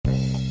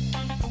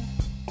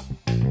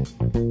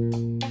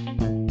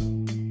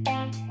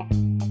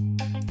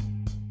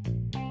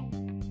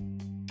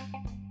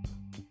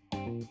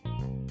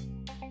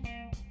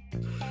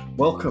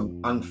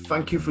Welcome and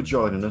thank you for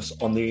joining us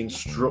on the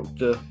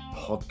Instructor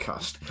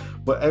Podcast,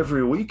 where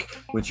every week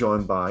we're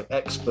joined by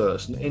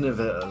experts and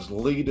innovators,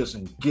 leaders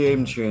and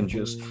game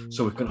changers,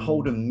 so we can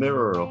hold a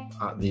mirror up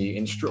at the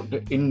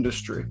instructor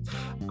industry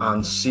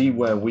and see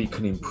where we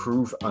can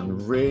improve and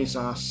raise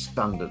our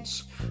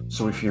standards.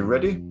 So if you're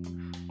ready,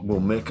 we'll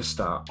make a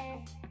start.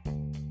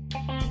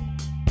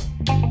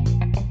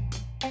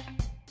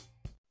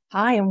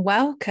 Hi and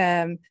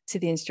welcome to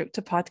the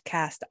Instructor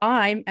Podcast.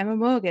 I'm Emma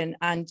Morgan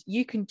and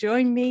you can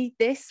join me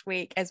this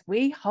week as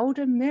we hold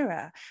a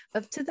mirror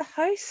up to the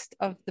host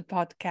of the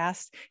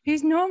podcast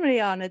who's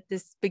normally on at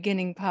this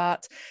beginning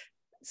part.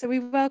 So we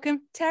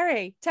welcome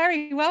Terry.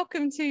 Terry,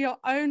 welcome to your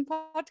own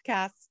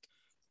podcast.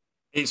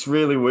 It's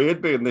really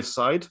weird being this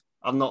side.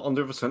 I'm not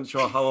 100%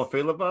 sure how I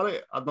feel about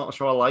it. I'm not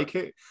sure I like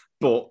it,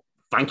 but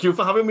thank you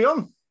for having me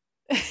on.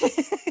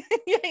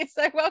 Yeah, you're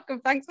so welcome.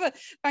 Thanks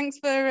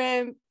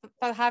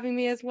for having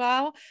me as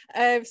well.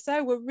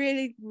 So we're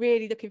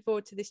really looking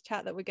forward to this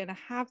chat that we're going to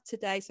have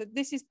today. So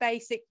this is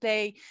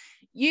basically,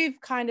 you've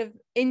kind of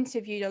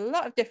interviewed a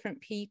lot of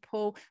different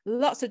people,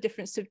 lots of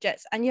different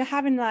subjects, and you're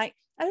having like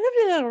a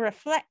lovely little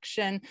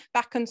reflection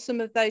back on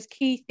some of those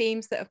key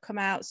themes that have come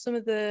out, some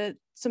of the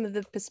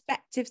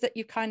perspectives that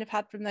you've kind of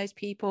had from those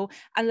people,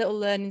 and little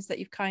learnings that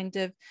you've kind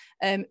of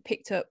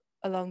picked up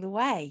along the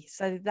way.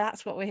 So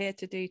that's what we're here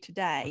to do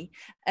today.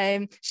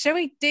 Shall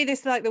we do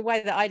this like the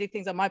way that I do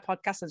things on my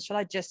podcast, and shall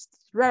I just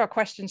throw a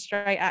question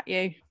straight at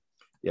you?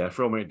 Yeah,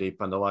 throw me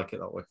deep and I like it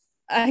that way.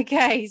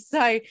 Okay,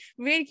 so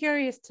really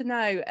curious to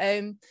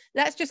know,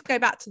 let's just go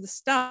back to the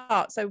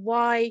start. So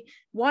why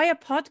a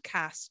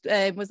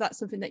podcast? Was that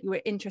something that you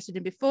were interested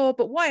in before,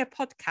 but why a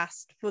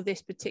podcast for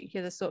this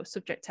particular sort of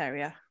subject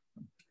area?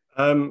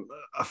 I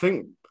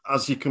think,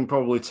 as you can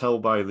probably tell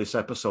by this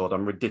episode,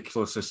 I'm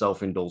ridiculously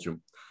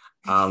self-indulgent.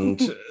 And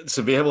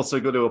to be able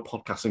to go to a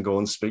podcast and go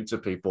and speak to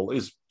people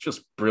is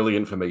just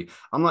brilliant for me.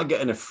 I'm not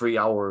getting a free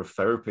hour of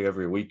therapy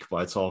every week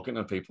by talking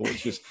to people,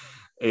 which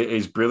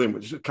is brilliant,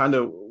 which is kind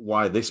of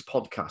why this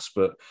podcast.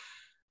 But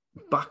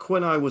back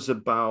when I was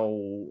about,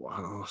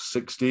 I don't know,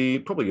 60,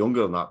 probably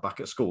younger than that, back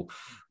at school,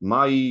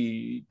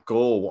 my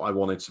goal, what I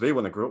wanted to be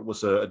when I grew up,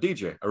 was a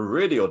DJ, a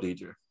radio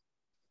DJ.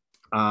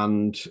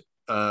 And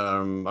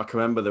I can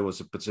remember there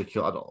was a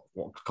particular, I don't know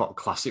what called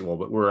classic one,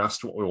 but we were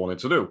asked what we wanted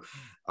to do.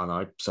 And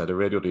I said a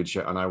radio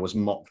DJ, and I was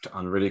mocked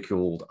and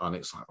ridiculed. And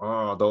it's like,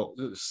 oh,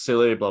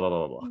 silly, blah, blah,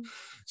 blah, blah.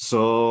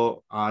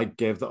 So I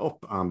gave that up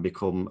and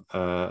become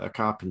a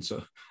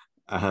carpenter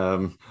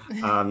and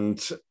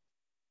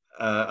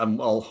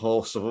all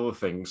hosts of other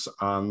things.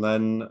 And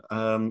then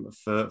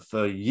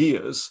for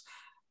years,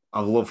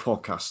 I love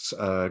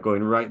podcasts,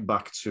 going right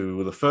back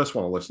to the first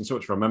one I listened to,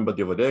 which I remembered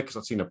the other day because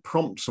I'd seen a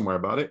prompt somewhere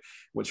about it,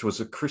 which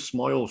was a Chris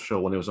Moyle show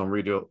when he was on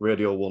Radio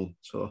 1.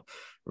 So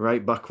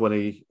right back when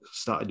he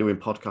started doing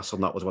podcasts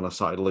on that was when I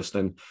started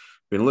listening.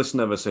 Been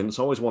listening ever since.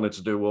 Always wanted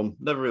to do one.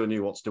 Never really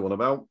knew what to do one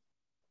about.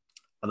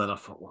 And then I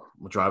thought, well,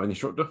 I'm a driving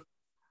instructor.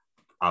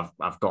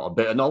 I've got a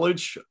bit of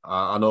knowledge.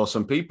 I know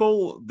some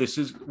people. This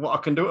is what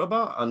I can do it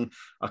about, and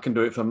I can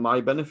do it for my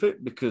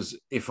benefit, because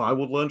if I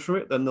would learn from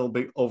it, then there'll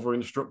be other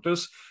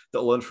instructors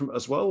that learn from it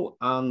as well.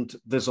 And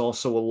there's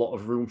also a lot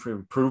of room for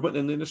improvement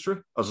in the industry,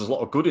 as there's a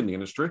lot of good in the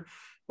industry,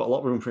 but a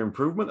lot of room for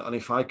improvement. And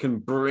if I can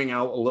bring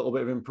out a little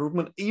bit of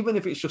improvement, even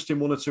if it's just in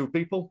one or two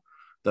people,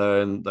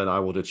 then I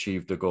would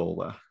achieve the goal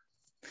there.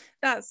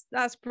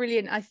 That's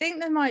brilliant. I think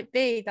there might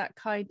be that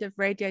kind of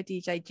radio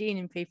DJ gene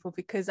in people,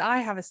 because I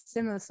have a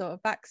similar sort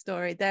of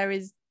backstory. There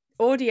is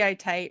audio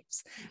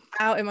tapes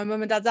out in my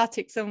mum and dad's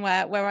attic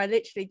somewhere where I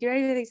literally, do you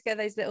know, they get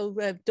those little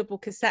double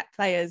cassette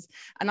players,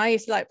 and I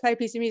used to like play a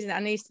piece of music,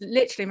 and I used to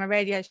literally, my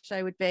radio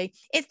show would be,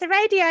 it's the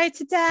radio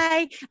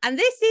today and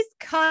this is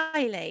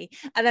Kylie,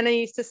 and then I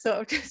used to sort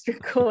of just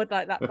record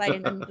like that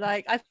playing. And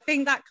like, I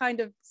think that kind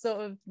of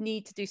sort of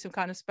need to do some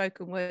kind of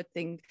spoken word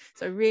thing,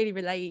 so really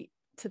relate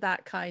to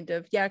that kind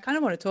of, I kind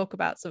of want to talk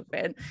about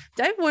something.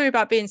 Don't worry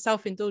about being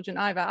self-indulgent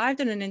either. I've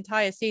done an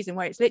entire season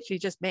where it's literally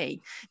just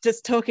me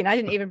just talking. I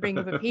didn't even bring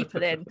other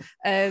people in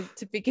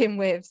to begin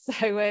with.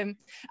 So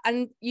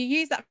and you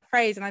use that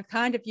phrase, and I've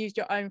kind of used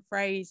your own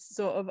phrase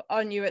sort of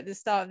on you at the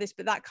start of this,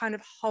 but that kind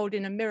of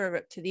holding a mirror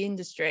up to the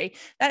industry,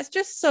 that's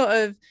just sort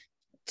of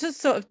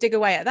dig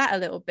away at that a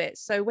little bit.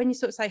 So when you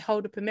sort of say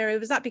hold up a mirror,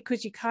 was that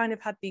because you kind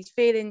of had these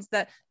feelings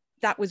that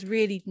was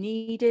really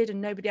needed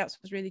and nobody else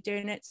was really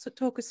doing it? So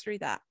talk us through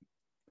that.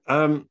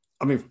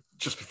 I mean,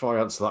 just before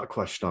I answer that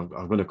question,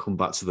 I'm going to come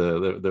back to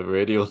the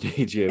radio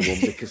DJ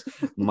one, because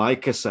my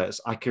cassettes,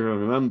 I can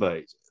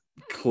remember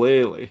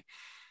clearly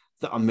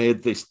that I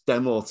made this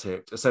demo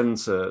tape to send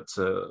to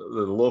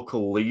the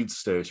local Leeds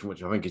station,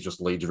 which I think is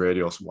just Leeds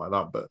Radio or something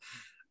like that.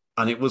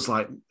 And it was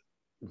like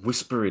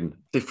whispering,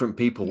 different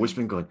people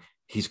whispering, going,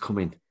 he's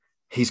coming,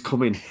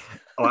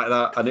 like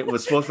that. And it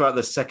was supposed to be like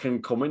the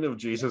second coming of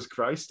Jesus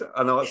Christ.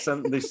 And I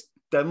sent this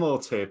demo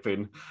tape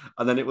in,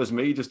 and then it was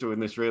me just doing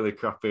this really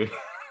crappy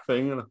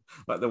thing,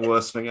 like the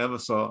worst thing ever.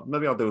 So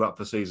maybe I'll do that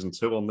for season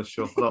 2 on this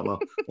show. I don't know.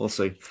 We'll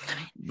see.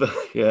 But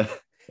yeah,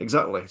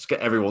 exactly. Let's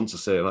get everyone to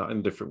say that in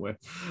a different way.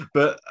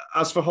 But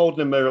as for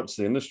holding a mirror up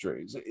to the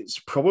industry, it's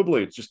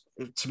probably just,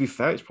 to be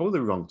fair, it's probably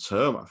the wrong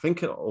term. I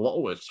think in a lot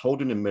of ways, it's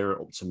holding a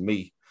mirror up to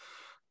me,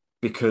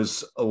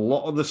 because a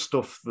lot of the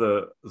stuff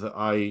that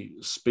I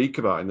speak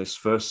about in this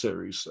first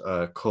series,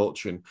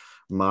 coaching,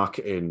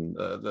 marketing,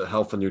 the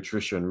health and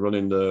nutrition,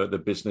 running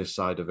the business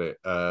side of it,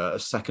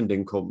 second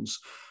incomes,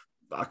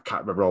 I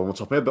can't remember all on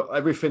top of it, but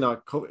everything I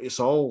cover, it's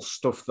all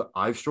stuff that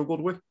I've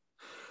struggled with.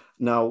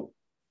 Now,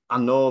 I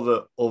know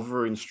that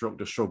other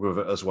instructors struggle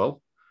with it as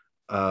well.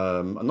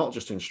 And not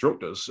just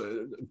instructors,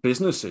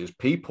 businesses,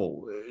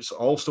 people, it's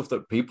all stuff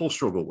that people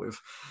struggle with.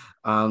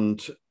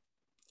 And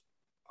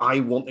I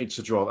wanted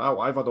to draw that out.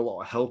 I've had a lot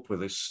of help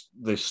with this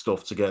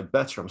stuff to get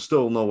better. I'm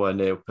still nowhere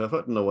near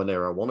perfect, nowhere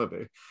near I want to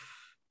be.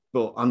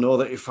 But I know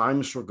that if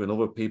I'm struggling,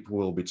 other people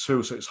will be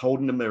too. So it's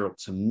holding the mirror up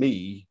to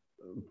me,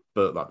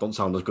 but that don't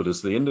sound as good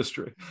as the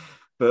industry.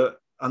 But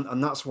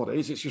and that's what it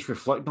is. It's just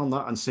reflecting on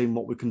that and seeing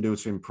what we can do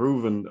to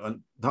improve.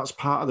 And that's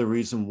part of the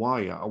reason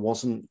why I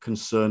wasn't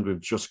concerned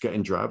with just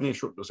getting driving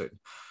instructors in.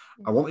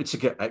 I wanted to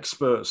get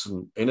experts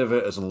and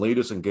innovators and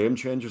leaders and game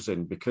changers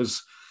in,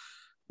 because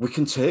we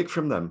can take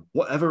from them,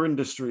 whatever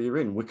industry you're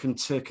in, we can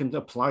take and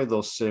apply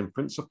those same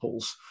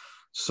principles.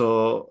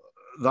 So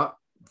that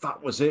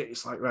was it.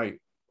 It's like, right,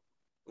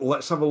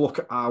 let's have a look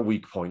at our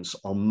weak points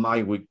or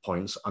my weak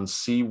points and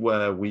see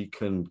where we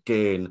can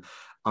gain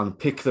and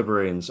pick the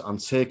brains and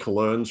take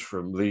learns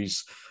from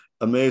these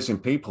amazing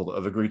people that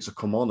have agreed to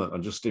come on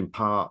and just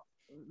impart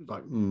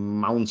like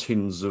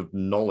mountains of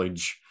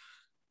knowledge,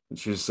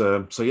 which is,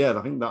 so yeah,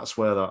 I think that's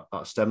where that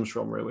stems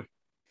from, really.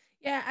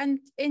 Yeah, and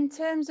in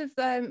terms of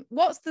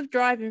what's the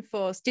driving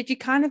force? Did you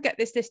kind of get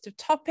this list of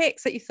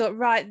topics that you thought,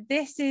 right,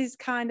 this is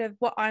kind of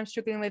what I'm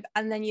struggling with,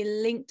 and then you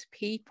linked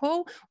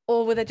people,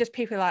 or were there just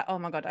people like, oh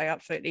my God, I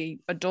absolutely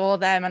adore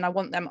them and I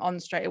want them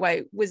on straight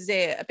away? Was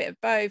it a bit of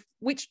both?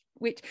 Which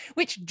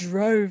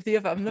drove the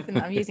other? I'm loving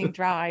that I'm using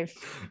drive.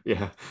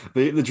 Yeah,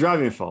 the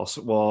driving force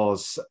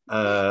was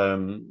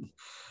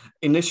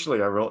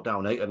initially I wrote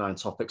down 8 or 9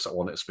 topics I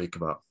wanted to speak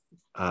about,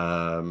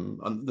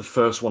 and the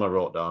first one I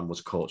wrote down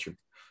was coaching,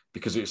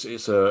 because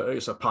it's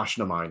a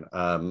passion of mine,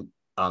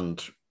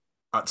 and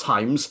at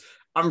times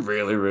I'm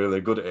really,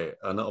 really good at it,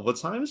 and at other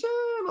times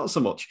not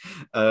so much.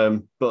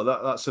 But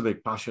that's a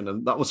big passion,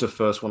 and that was the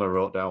first one I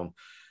wrote down.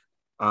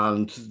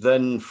 And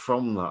then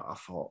from that, I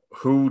thought,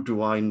 who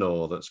do I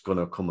know that's going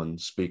to come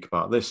and speak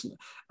about this?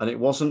 And it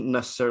wasn't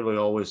necessarily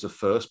always the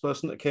first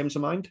person that came to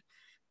mind,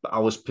 but I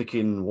was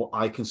picking what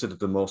I considered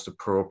the most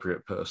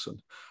appropriate person.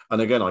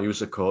 And again, I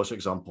use a coach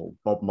example.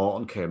 Bob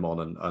Morton came on,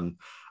 and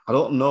I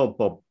don't know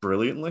Bob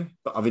brilliantly,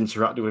 but I've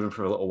interacted with him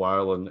for a little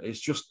while, and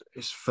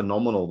it's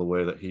phenomenal the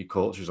way that he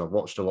coaches. I've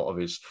watched a lot of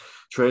his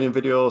training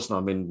videos, and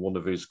I'm in one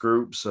of his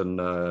groups,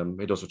 and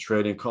he does a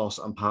training course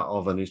I'm part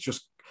of, and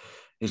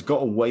he's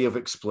got a way of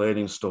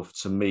explaining stuff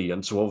to me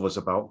and to others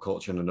about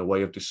coaching, and a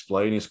way of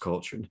displaying his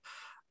coaching.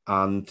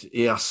 And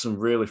he asked some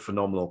really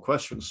phenomenal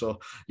questions. So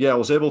yeah, I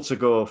was able to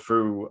go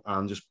through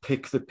and just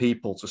pick the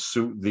people to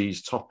suit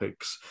these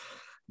topics.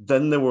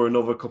 Then there were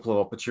another couple of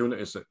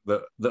opportunities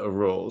that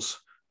arose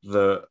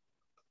that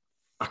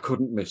I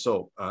couldn't miss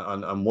up.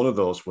 And one of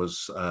those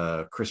was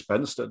Chris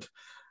Benstead,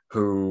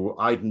 who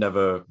I'd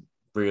never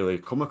really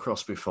come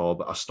across before,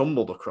 but I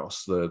stumbled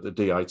across the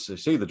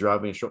DITC, the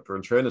Driving Instructor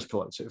and Trainers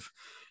Collective,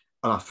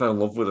 and I fell in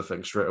love with the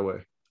thing straight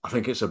away. I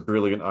think it's a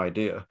brilliant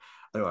idea.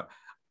 Anyway,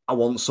 I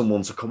want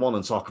someone to come on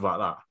and talk about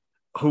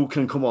that. Who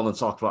can come on and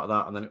talk about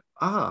that? And then,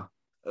 I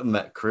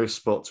met Chris,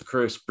 spoke to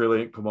Chris,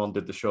 brilliant, come on,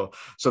 did the show.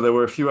 So there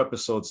were a few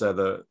episodes there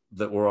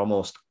that were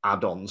almost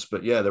add-ons,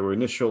 but yeah, there were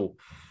initial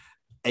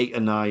 8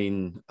 or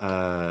 9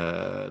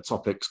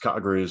 topics,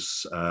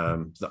 categories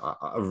that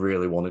I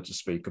really wanted to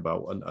speak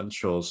about, and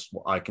shows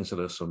what I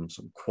consider some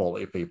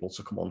quality people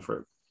to come on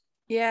through.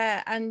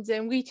 Yeah, and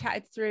we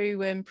chatted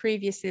through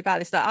previously about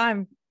this, that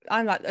I'm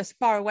like as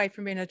far away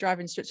from being a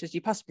driving instructor as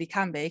you possibly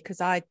can be,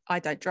 because I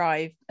don't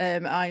drive.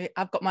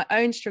 I've got my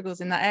own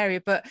struggles in that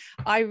area, but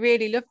I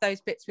really love those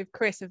bits with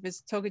Chris of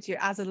us talking to you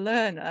as a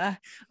learner.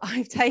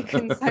 I've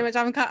taken so much.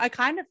 I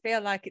kind of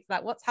feel like it's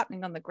like, what's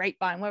happening on the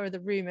grapevine? Where are the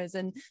rumors?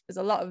 And there's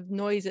a lot of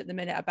noise at the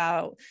minute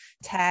about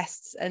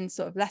tests and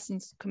sort of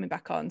lessons coming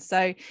back on.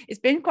 So it's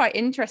been quite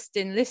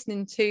interesting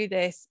listening to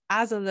this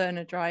as a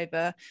learner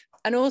driver,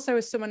 and also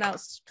as someone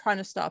else trying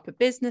to start up a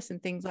business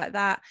and things like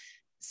that.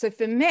 So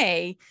for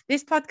me,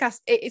 this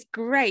podcast, it is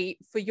great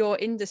for your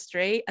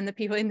industry and the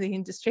people in the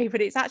industry, but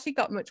it's actually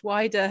got much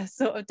wider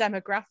sort of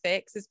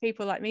demographics. There's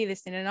people like me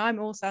listening, and I'm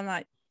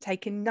like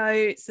taking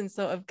notes and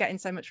sort of getting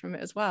so much from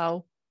it as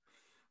well.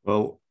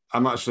 Well,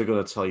 I'm actually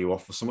going to tell you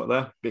off for something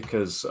there,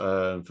 because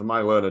for my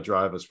learner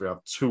drivers, we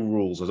have 2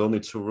 rules. There's only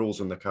 2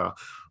 rules in the car.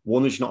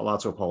 One is you're not allowed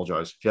to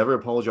apologise. If you ever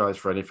apologise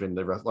for anything,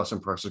 the lesson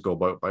prices go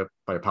by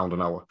 £1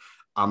 an hour.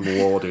 I'm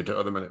lauded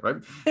at the minute,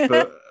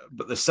 right?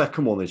 But the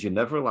second one is you're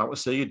never allowed to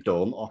say you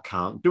don't or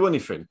can't do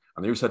anything.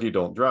 And you said you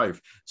don't drive.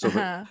 So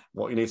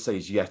what you need to say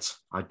is yet.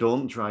 I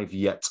don't drive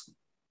yet.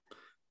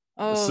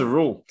 It's the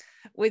rule.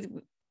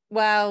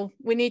 Well,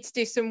 we need to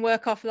do some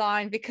work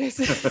offline because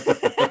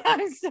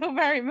I'm still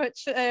very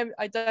much,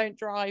 I don't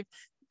drive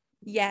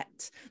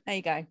yet. There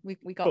you go.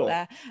 We got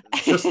there.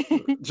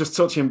 just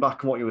touching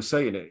back on what you were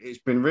saying, it's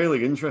been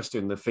really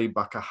interesting, the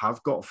feedback I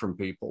have got from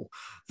people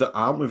that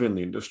aren't within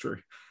the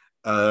industry.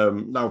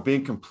 Now,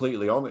 being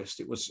completely honest,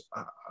 it was,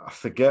 I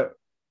forget,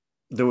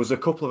 there was a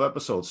couple of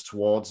episodes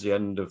towards the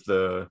end of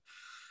the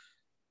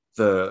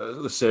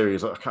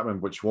series, I can't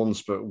remember which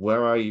ones, but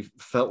where I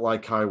felt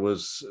like I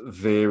was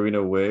veering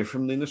away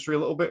from the industry a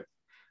little bit.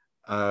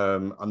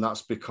 And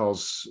that's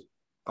because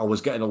I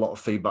was getting a lot of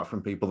feedback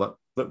from people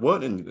that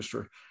weren't in the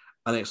industry.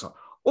 And it's like,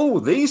 oh,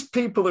 these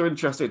people are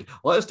interested.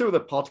 Let's do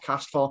the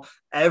podcast for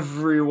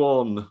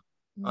everyone.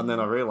 And then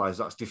I realized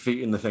that's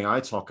defeating the thing I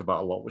talk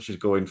about a lot, which is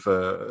going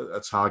for a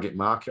target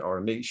market or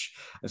a niche.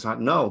 It's like,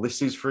 no,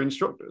 this is for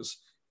instructors.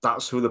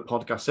 That's who the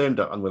podcast's aimed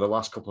at. And with the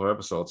last couple of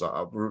episodes,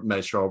 I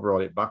made sure I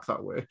brought it back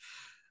that way.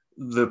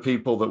 The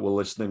people that were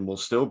listening will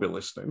still be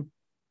listening.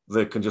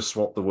 They can just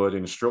swap the word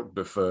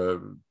instructor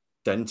for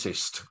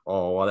dentist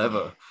or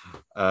whatever.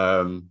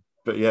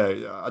 But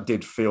yeah, I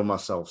did feel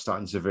myself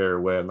starting to veer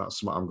away, and that's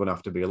something I'm going to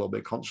have to be a little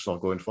bit conscious of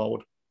going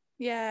forward.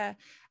 Yeah.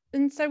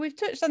 And so we've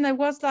touched on, there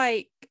was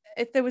like,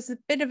 if there was a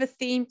bit of a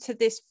theme to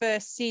this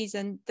first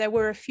season, there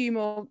were a few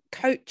more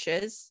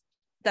coaches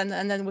and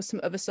then there was some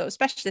other sort of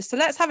specialists. So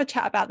let's have a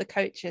chat about the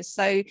coaches.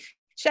 So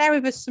share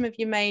with us some of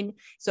your main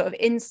sort of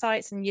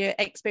insights and your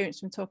experience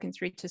from talking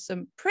through to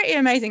some pretty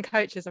amazing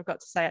coaches, I've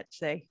got to say,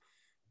 actually.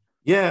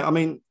 Yeah, I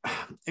mean,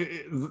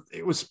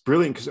 it was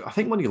brilliant because I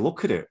think when you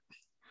look at it,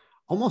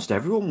 almost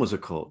everyone was a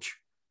coach.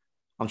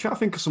 I'm trying to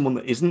think of someone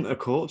that isn't a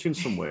coach in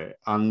some way.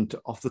 And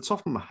off the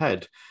top of my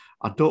head,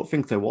 I don't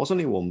think there was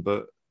anyone,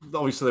 but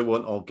obviously they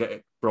won't all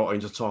get brought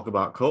in to talk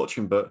about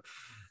coaching. But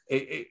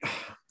I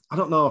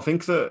don't know. I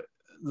think that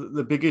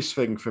the biggest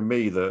thing for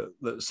me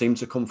that seemed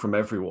to come from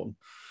everyone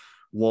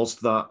was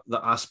that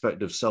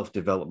aspect of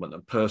self-development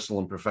and personal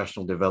and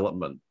professional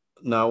development.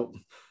 Now,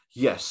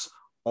 yes,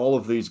 all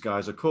of these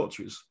guys are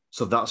coaches,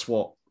 so that's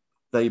what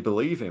they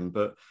believe in.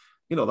 But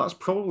you know, that's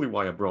probably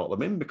why I brought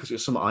them in, because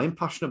it's something I'm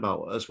passionate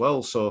about as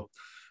well. So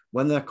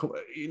when they're,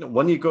 you know,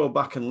 when you go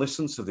back and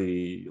listen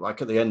to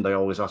like at the end, I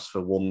always ask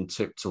for one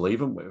tip to leave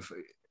them with.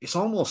 It's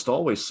almost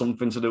always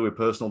something to do with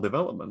personal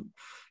development.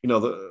 You know,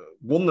 the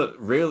one that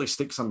really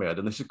sticks on my head,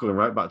 and this is going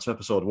right back to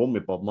episode 1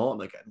 with Bob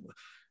Morton again.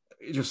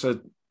 He just said,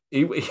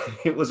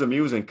 it was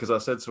amusing because I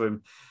said to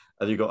him,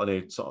 have you got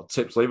any sort of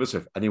tips to leave us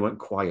with? And he went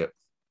quiet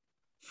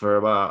for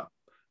about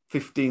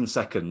 15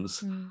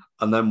 seconds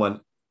and then went,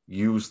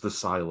 use the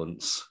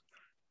silence.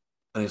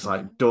 And it's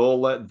like,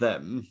 don't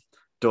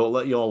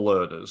let your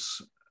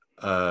learners,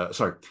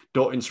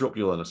 don't interrupt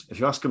your learners. If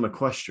you ask them a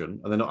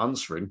question and they're not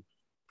answering,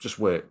 just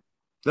wait.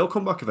 They'll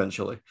come back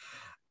eventually.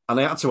 And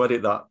I had to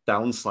edit that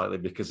down slightly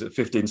because at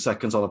 15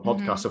 seconds on a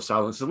podcast of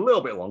silence is a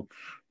little bit long.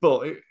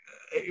 But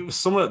it was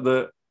something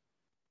that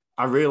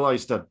I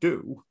realized I'd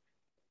do,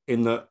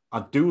 in that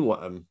I do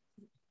let them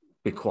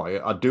be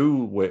quiet. I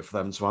do wait for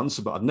them to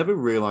answer, but I'd never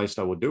realized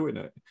I was doing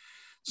it.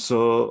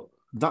 So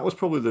that was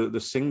probably the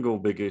single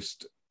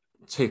biggest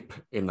tip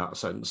in that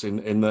sense,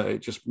 in that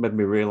it just made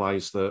me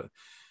realize that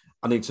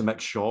I need to make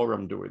sure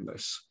I'm doing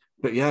this.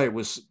 But yeah, it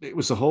was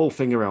the whole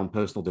thing around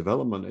personal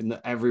development, in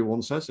that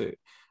everyone says it.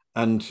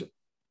 And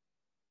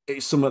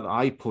it's something that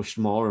I pushed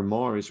more and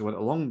more as we went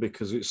along,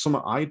 because it's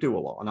something I do a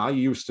lot. And I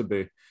used to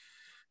be,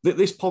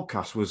 this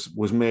podcast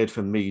was made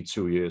for me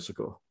 2 years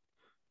ago,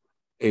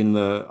 in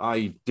that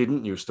I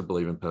didn't used to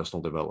believe in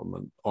personal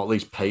development, or at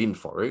least paying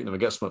for it. You know, I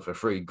get something for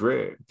free,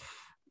 great.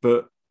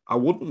 But I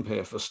wouldn't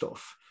pay for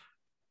stuff.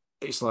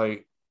 It's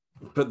like,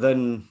 but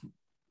then,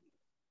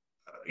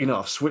 you know,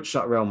 I've switched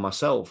that around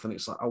myself, and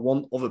it's like, I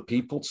want other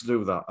people to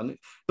do that. And it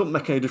don't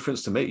make any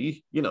difference to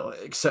me, you know,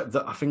 except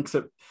that I think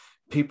that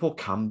people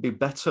can be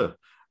better.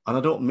 And I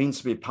don't mean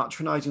to be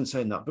patronizing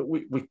saying that, but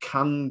we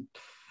can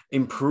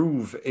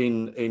improve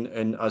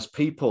in as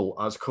people,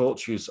 as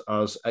coaches,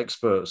 as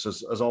experts,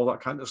 as all that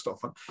kind of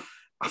stuff. And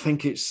I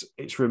think it's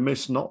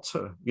remiss not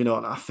to, you know,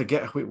 and I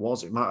forget who it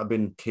was. It might have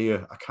been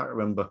Kia. I can't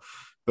remember.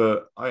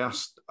 But I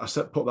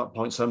put that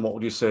point saying, what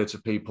would you say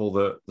to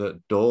people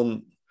that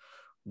don't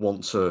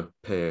want to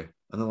pay?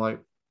 And they're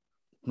like,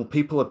 well,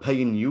 people are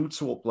paying you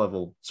to up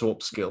level, to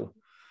upskill.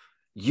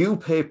 You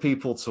pay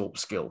people to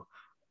upskill.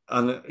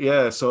 And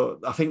yeah, so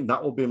I think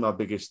that will be my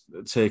biggest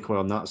takeaway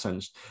on that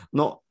sense.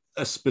 Not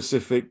a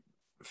specific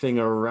thing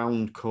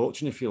around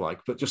coaching, if you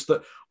like, but just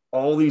that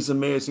all these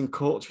amazing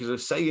coaches are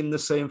saying the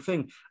same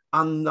thing.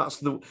 And that's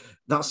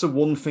the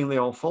one thing they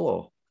all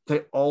follow.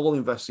 They all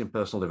invest in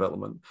personal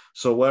development.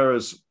 So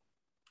whereas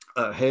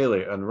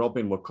Haley and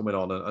Robin were coming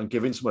on and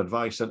giving some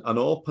advice and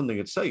openly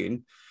and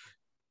saying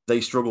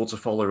they struggle to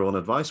follow their own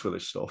advice with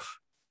this stuff.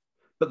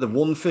 But the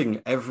one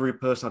thing every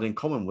person had in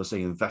common was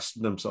they invested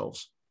in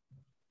themselves.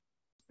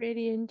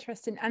 really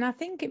interesting. And I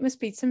think it must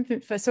be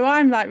something so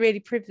I'm like really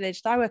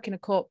privileged. I work in a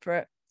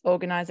corporate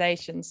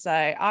organization, so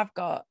I've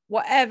got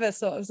whatever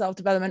sort of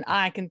self-development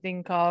I can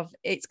think of,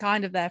 it's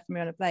kind of there for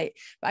me on a plate.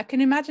 But I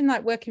can imagine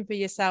like working for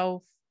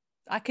yourself,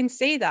 I can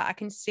see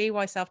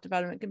why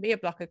self-development can be a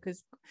blocker,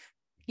 because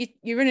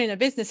you're running a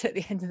business at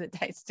the end of the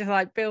day. It's just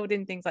like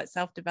building things like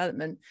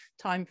self-development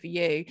time for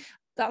you.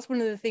 That's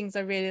one of the things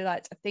I really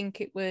liked. I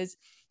think it was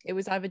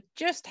either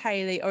just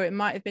Hayley, or it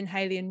might have been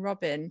Hayley and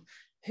Robin,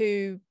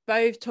 who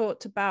both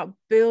talked about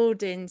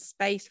building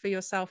space for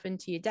yourself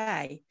into your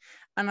day.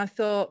 And I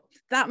thought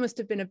that must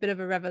have been a bit of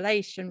a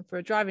revelation for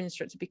a driving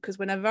instructor, because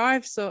whenever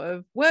I've sort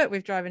of worked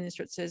with driving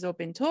instructors or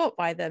been taught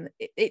by them,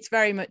 it's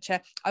very much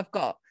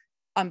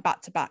I'm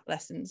back-to-back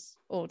lessons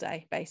all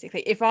day,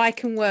 basically. If I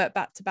can work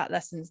back-to-back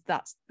lessons,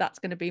 that's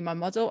going to be my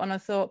model. And I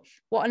thought,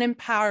 what an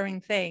empowering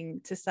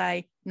thing to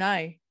say,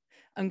 no,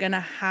 I'm going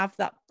to have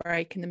that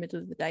break in the middle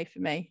of the day for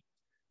me.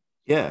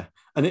 Yeah,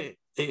 and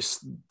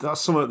that's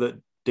something that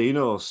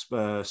Dino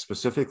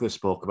specifically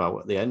spoke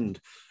about at the end.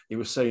 He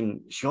was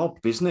saying, it's your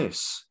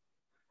business.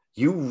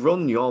 You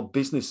run your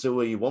business the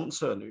way you want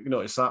to. And, you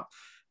know, it's that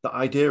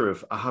idea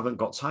of, I haven't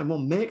got time. Well,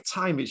 make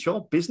time. It's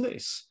your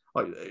business.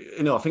 Like,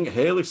 you know, I think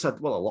Hayley said,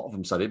 well, a lot of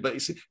them said it, but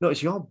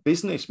it's your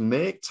business.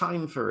 Make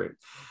time for it.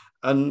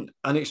 And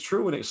it's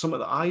true, and it's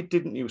something that I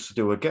didn't used to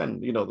do.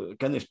 Again, you know,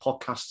 this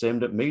podcast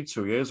aimed at me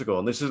 2 years ago,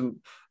 and this isn't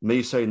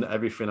me saying that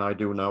everything I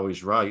do now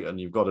is right and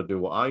you've got to do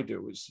what I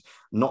do. It's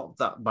not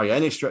that by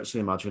any stretch of the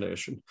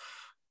imagination.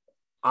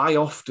 I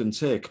often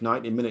take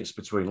 90 minutes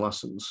between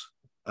lessons,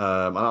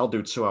 and I'll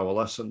do 2-hour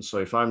lessons. So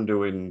if I'm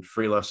doing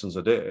 3 lessons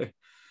a day,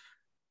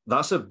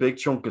 that's a big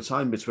chunk of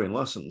time between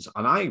lessons.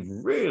 And I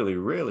really,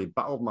 really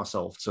battled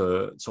myself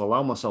to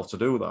allow myself to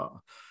do that.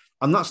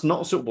 And that's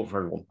not suitable for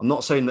everyone. I'm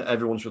not saying that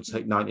everyone should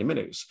take 90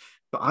 minutes,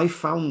 but I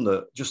found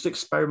that just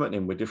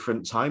experimenting with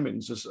different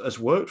timings has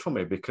worked for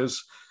me,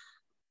 because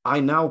I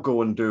now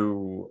go and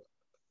do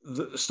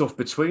the stuff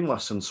between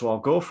lessons. So I'll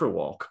go for a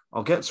walk.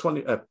 I'll get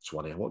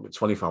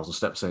 20,000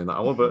 steps in that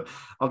hour, but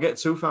I'll get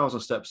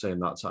 2,000 steps in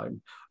that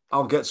time.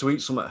 I'll get to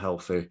eat something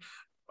healthy.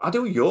 I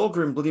do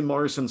yoga in bloody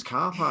Morrison's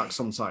car park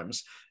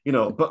sometimes, you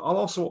know, but I'll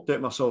also update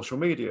my social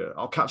media.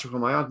 I'll catch up on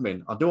my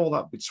admin. I do all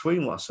that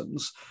between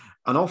lessons.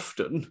 And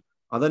often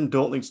I then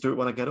don't need to do it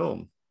when I get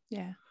home.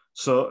 Yeah.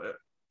 So,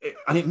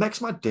 it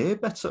makes my day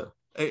better.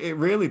 It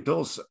really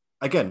does.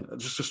 Again,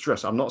 just to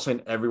stress, I'm not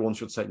saying everyone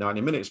should take 90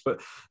 minutes,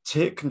 but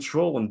take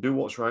control and do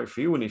what's right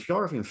for you. And if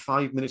you're having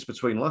 5 minutes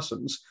between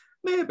lessons,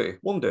 maybe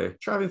one day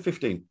try having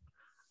 15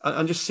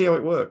 and just see how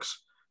it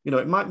works. You know,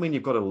 it might mean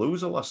you've got to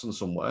lose a lesson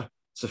somewhere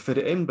to fit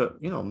it in, but,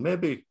 you know,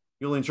 maybe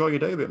you'll enjoy your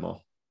day a bit more.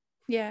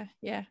 Yeah,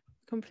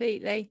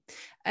 completely.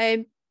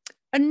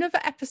 Another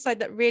episode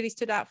that really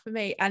stood out for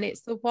me, and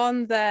it's the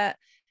one that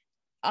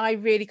I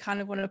really kind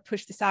of want to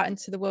push this out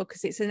into the world,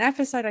 because it's an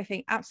episode I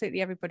think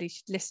absolutely everybody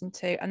should listen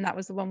to, and that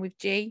was the one with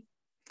G.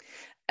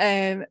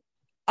 I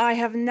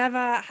have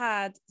never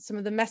had some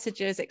of the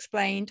messages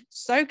explained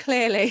so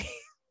clearly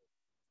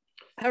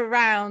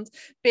around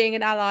being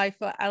an ally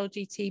for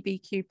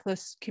LGBTQ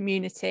plus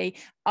community.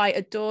 I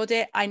adored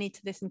it. I need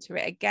to listen to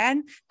it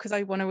again because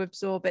I want to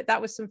absorb it.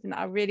 That was something that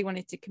I really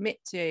wanted to commit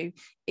to,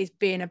 is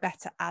being a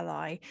better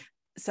ally.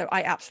 So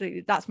I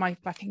absolutely,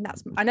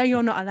 I know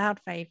you're not allowed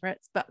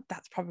favorites, but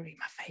that's probably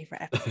my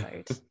favorite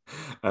episode.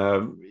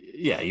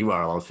 Yeah, you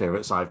are allowed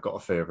favorites. I've got a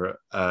favorite.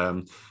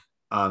 And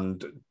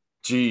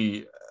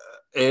G,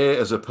 A,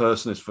 as a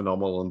person is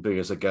phenomenal, and B,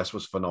 as a guest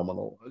was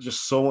phenomenal.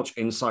 Just so much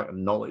insight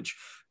and knowledge.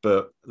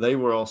 But they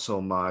were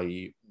also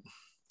my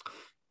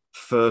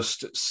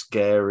first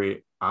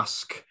scary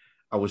ask.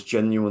 I was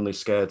genuinely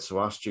scared to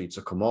ask G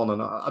to come on,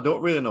 and I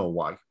don't really know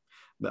why.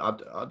 I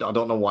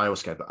don't know why I was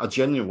scared, but I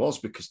genuinely was,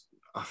 because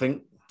I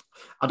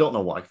don't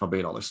know why, if I'm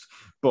being honest,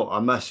 but I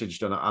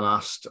messaged and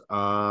asked,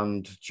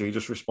 and G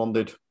just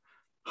responded,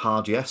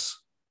 hard yes.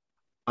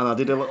 And I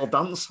did a little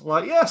dance,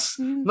 like, yes,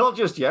 not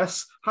just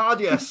yes, hard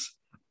yes.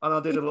 And I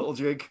did a little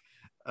jig.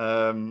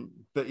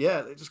 But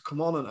yeah, it just come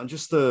on, and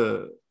just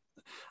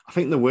I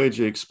think the way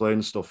G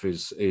explains stuff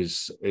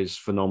is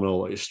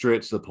phenomenal. It's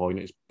straight to the point,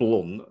 it's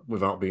blunt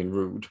without being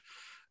rude.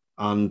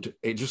 And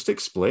it just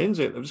explains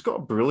it. They've just got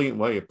a brilliant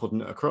way of putting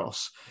it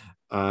across.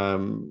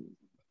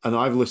 And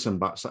I've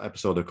listened back to that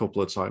episode a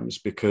couple of times,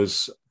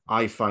 because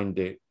I find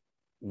it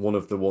one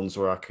of the ones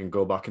where I can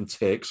go back and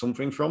take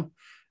something from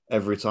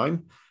every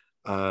time.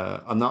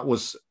 And that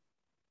was,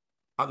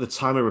 at the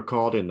time of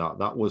recording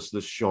that was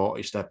the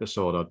shortest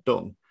episode I'd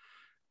done.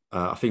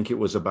 I think it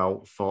was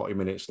about 40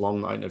 minutes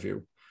long, that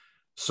interview.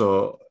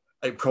 So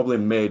it probably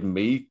made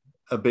me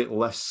a bit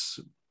less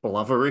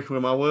blathery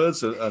with my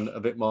words and a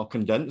bit more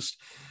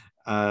condensed.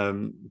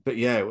 But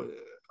yeah,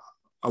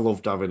 I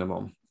loved having him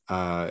on.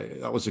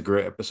 That was a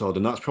great episode,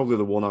 and that's probably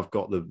the one I've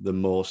got the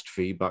most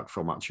feedback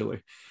from,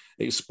 actually.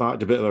 It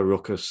sparked a bit of a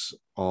ruckus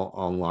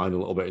online a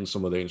little bit in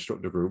some of the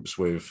instructor groups,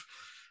 with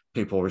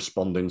people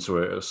responding to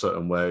it a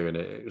certain way, and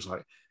it was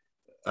like,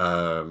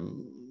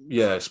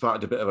 it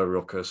sparked a bit of a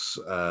ruckus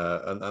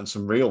and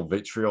some real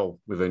vitriol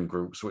within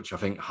groups, which I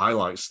think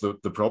highlights the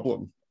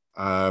problem.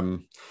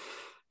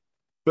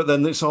 But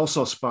then it's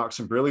also sparked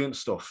some brilliant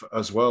stuff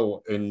as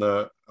well. In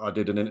the I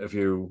did an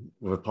interview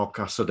with a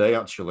podcast today,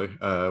 actually,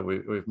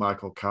 with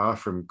Michael Carr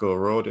from Go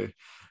Roadie,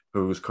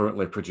 who's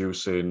currently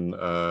producing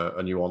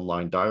a new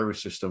online diary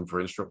system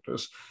for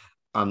instructors.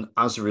 And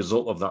as a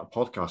result of that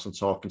podcast and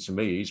talking to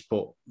me, he's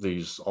put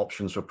these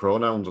options for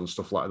pronouns and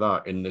stuff like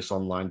that in this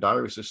online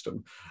diary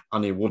system.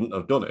 And he wouldn't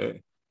have done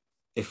it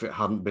if it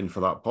hadn't been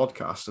for that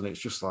podcast. And it's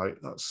just like,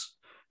 that's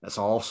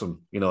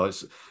awesome. You know,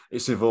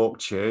 it's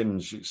evoked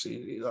change.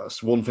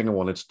 That's one thing I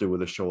wanted to do with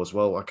the show as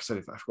well. Like I said,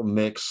 if I could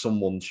make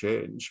someone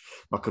change,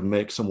 if I could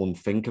make someone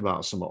think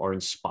about something or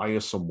inspire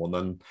someone,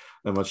 and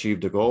I've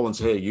achieved a goal. And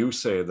to hear you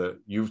say that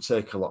you've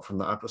taken a lot from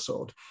that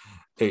episode,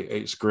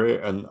 it's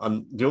great.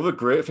 And the other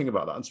great thing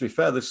about that, and to be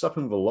fair, this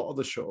happened with a lot of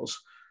the shows,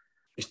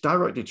 it's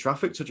directed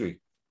traffic to G.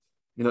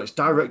 You know, it's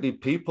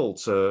directed people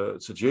to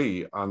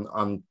G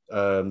and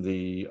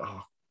the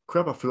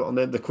crap, I forgot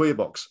the name, the Queer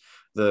Box,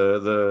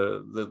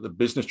 the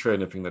business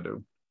training thing they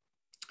do.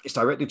 It's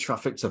directed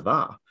traffic to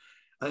that,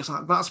 and it's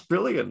like, that's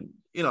brilliant.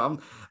 You know,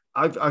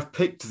 I've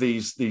picked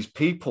these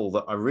people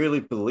that I really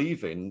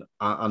believe in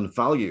and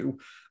value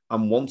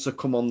and want to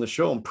come on the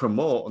show and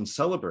promote and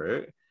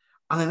celebrate,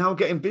 and they're now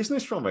getting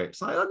business from it.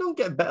 It's like, I don't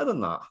get better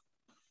than that.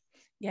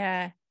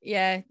 Yeah,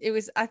 it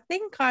was, I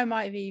think I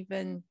might have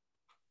even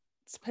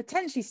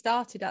potentially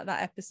started at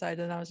that episode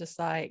and I was just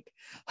like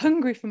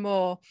hungry for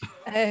more.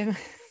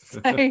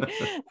 So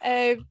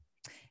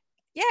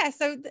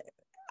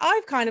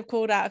I've kind of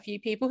called out a few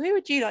people. Who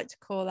would you like to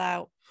call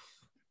out?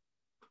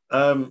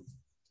 Well,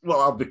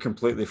 I'll be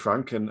completely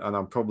frank, and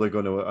I'm probably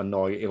going to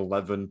annoy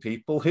 11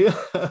 people here,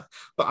 but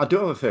I do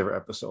have a favourite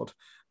episode,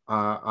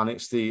 and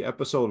it's the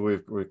episode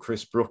with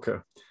Chris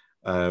Brooker,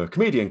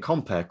 comedian,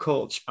 compere,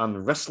 coach,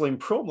 and wrestling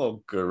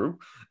promo guru,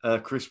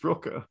 Chris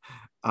Brooker.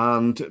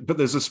 But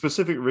there's a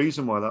specific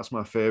reason why that's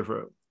my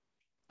favourite,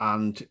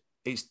 and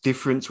it's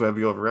different to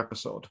every other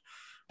episode,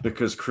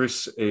 because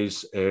Chris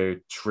is a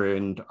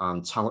trained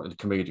and talented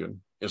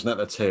comedian, is an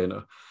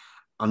entertainer,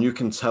 and you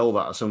can tell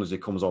that as soon as he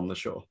comes on the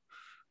show.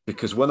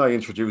 Because when I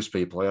introduce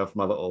people, I have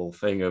my little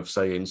thing of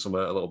saying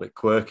something a little bit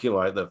quirky,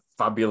 like the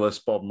fabulous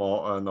Bob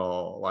Morton,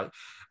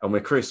 and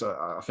with Chris,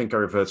 I think I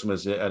refer to him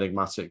as the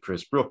enigmatic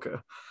Chris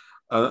Brooker.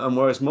 And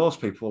whereas most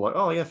people are like,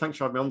 oh yeah, thanks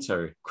for having me on,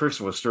 Terry, Chris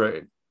was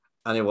straight,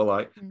 and he were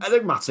like,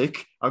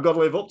 enigmatic, I've got to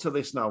live up to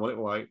this now. And it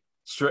was like,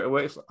 straight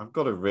away, I've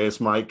got to raise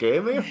my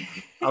game here.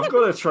 I've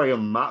got to try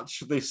and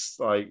match this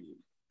like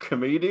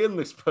comedian,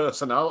 this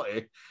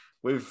personality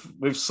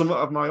with something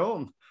of my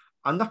own.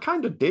 And I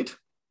kind of did.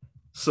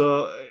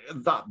 So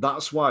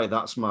that's why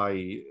that's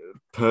my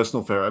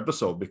personal favorite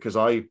episode, because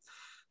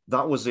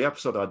that was the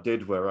episode I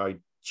did where I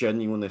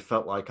genuinely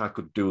felt like I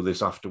could do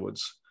this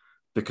afterwards,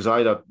 because I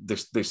had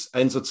this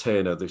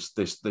entertainer, this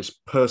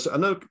person.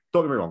 And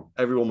don't get me wrong,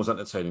 everyone was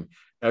entertaining,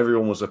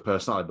 everyone was a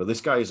personality, but this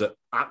guy is an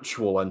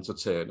actual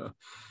entertainer.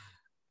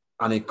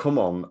 And he'd come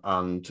on,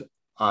 and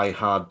I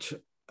had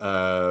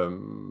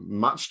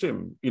matched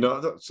him. You know,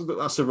 that's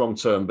the wrong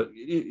term, but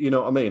you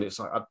know what I mean. It's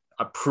like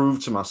I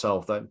proved to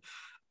myself then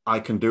I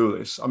can do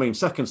this. I mean,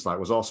 Second Sight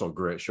was also a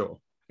great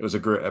show. It was a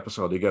great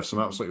episode. He gave some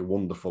absolutely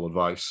wonderful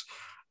advice.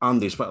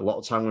 Andy spent a lot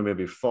of time with me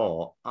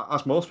before,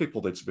 as most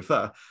people did, to be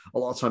fair, a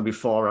lot of time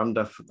before and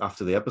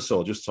after the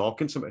episode, just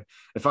talking to me.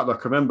 In fact, I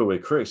can remember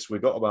with Chris, we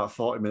got about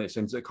 40 minutes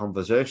into the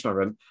conversation. I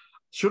went,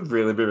 should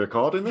really be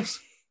recording this,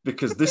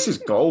 because this is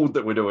gold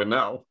that we're doing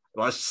now.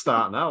 Let's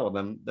start now.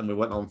 And then we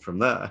went on from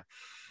there.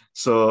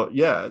 So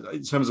yeah,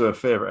 in terms of a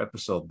favorite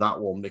episode, that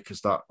one,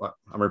 because that,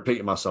 I'm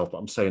repeating myself, but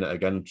I'm saying it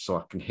again so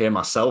I can hear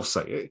myself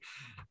say it.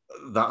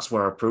 That's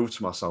where I proved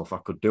to myself I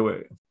could do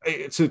it.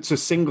 To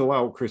single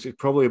out Chris, it's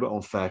probably a bit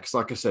unfair, because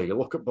like I say, you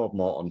look at Bob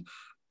Morton,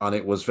 and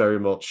it was very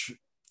much,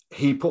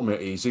 he put me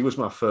at ease. He was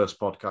my first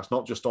podcast,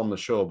 not just on the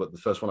show, but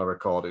the first one I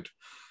recorded.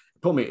 He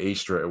put me at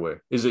ease straight away.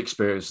 His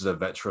experience as a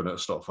veteran and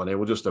stuff, and it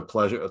was just a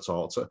pleasure to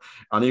talk to.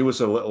 And he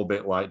was a little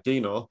bit like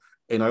Dino,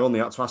 and I only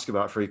had to ask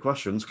about 3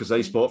 questions because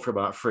they spoke for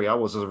about 3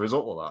 hours as a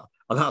result of that.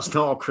 And that's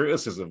not a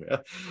criticism,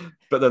 yeah.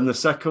 But then the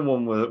second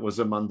one was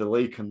Amanda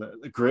Leake. And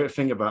the great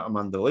thing about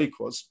Amanda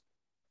Leake was,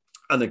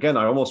 and again,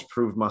 I almost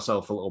proved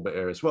myself a little bit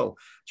here as well,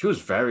 she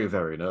was very,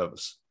 very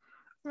nervous.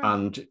 Right.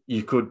 And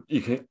you can,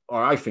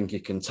 or I think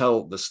you can tell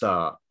at the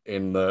start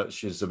in that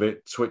she's a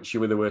bit twitchy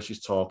with the way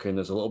she's talking.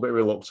 There's a little bit of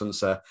reluctance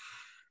there.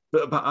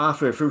 But about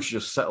halfway through, she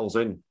just settles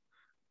in.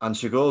 And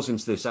she goes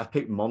into this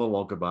epic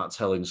monologue about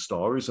telling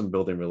stories and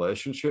building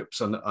relationships.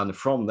 And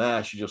from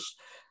there, she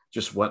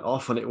just went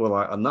off, and it were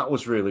like, and that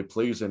was really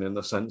pleasing in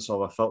the sense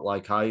of I felt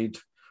like I'd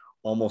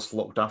almost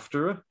looked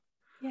after her.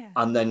 Yeah.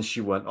 And then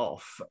she went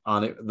off.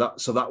 And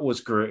that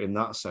was great in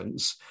that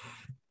sense.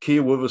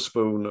 Kia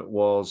Witherspoon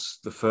was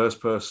the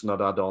first person I'd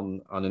had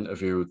on an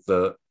interview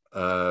that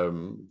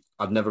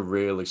I'd never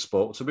really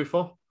spoke to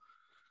before.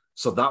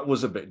 So that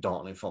was a bit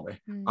daunting for me.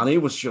 And he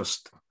was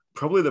just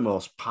probably the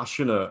most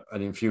passionate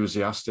and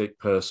enthusiastic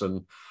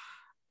person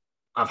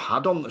I've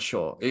had on the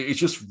show. It's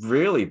just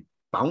really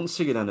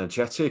bouncy and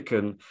energetic,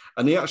 and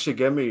he actually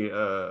gave me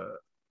a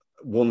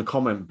one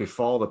comment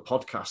before the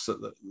podcast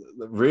that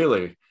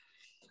really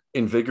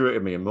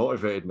invigorated me and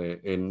motivated me.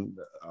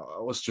 I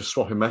was just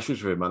swapping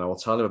messages with him, and I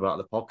was telling him about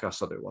the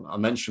podcast I do. And I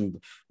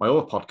mentioned my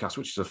other podcast,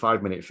 which is a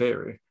 5-minute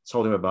theory.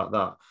 Told him about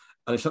that,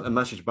 and he sent a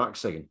message back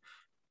saying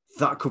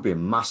that could be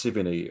massive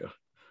in a year.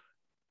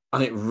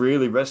 And it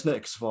really resonated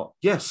because I thought,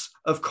 yes,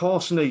 of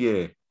course, in a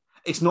year.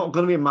 It's not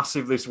going to be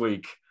massive this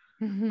week.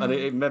 Mm-hmm. And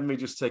it made me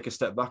just take a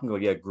step back and go,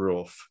 yeah,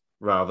 growth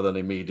rather than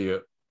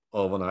immediate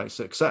overnight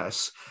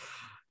success.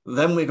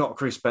 Then we got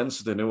Chris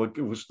Benson, who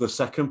was the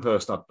second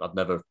person I'd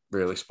never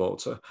really spoke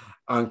to.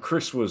 And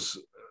Chris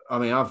was, I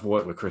mean, I've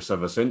worked with Chris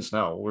ever since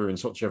now. We're in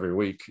touch every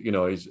week. You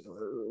know, he's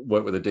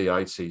worked with the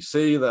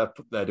DITC.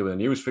 They're doing the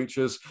news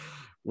features.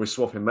 We're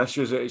swapping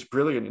messages. It's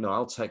brilliant. You know,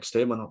 I'll text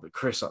him and I'll be,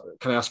 Chris,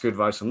 can I ask you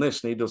advice on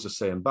this? And he does the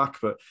same back.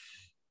 But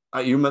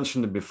you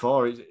mentioned him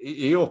before.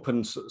 He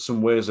opened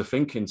some ways of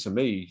thinking to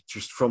me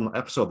just from the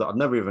episode that I'd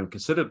never even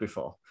considered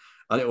before.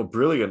 And it was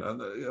brilliant,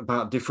 and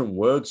about different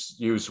words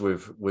used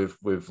with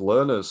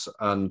learners.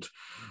 And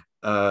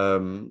what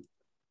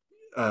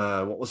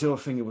was the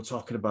other thing you were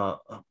talking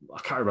about?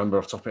 I can't remember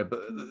off the top of my head, but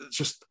it's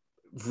just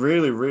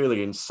really, really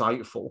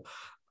insightful.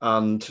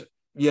 And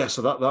yeah,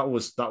 so that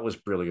was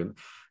brilliant.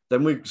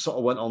 Then we sort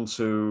of went on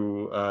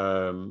to,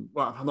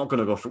 well, I'm not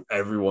going to go through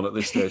everyone at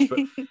this stage,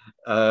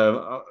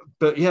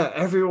 but yeah,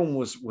 everyone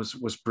was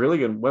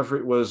brilliant. Whether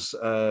it was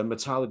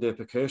Natalia De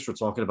Picastra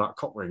talking about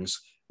cock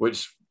rings,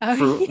 which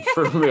threw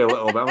me a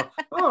little bit.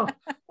 Oh,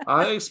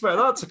 I expect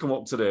that to come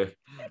up today.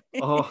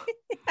 Oh,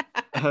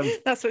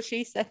 that's what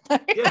she said.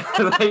 Yeah,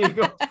 there you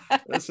go.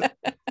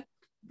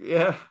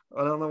 Yeah,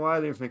 I don't know why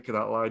I didn't think of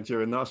that line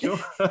during that show.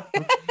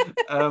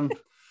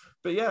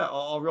 But yeah,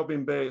 or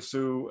Robin Bates,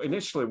 who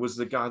initially was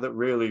the guy that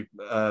really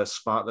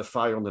sparked the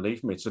fire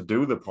underneath me to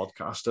do the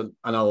podcast and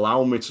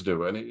allow me to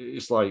do it. And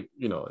it's like,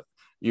 you know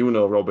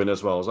Robin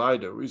as well as I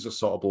do. He's the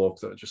sort of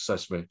bloke that just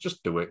says to me,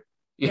 just do it,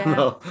 you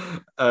know.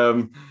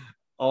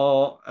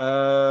 So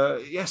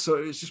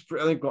it's just,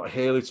 I think, got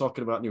Haley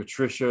talking about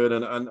nutrition,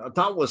 and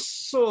that was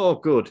so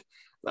good.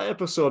 That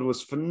episode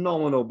was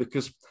phenomenal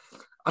because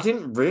I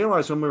didn't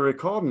realise when we were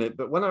recording it,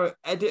 but when I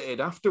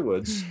edited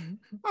afterwards,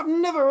 I've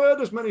never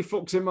heard as many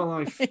fucks in my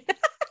life.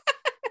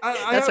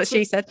 That's what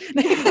she said.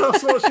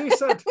 That's what she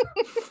said.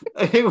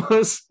 It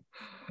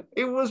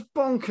was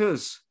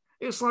bonkers.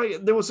 It's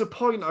like there was a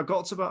point I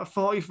got to about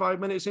 45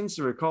 minutes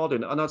into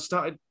recording and I'd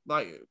started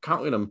like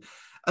counting them.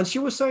 And she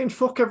was saying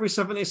fuck every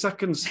 70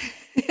 seconds.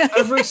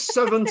 Every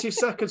 70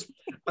 seconds.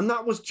 And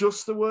that was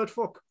just the word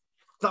fuck.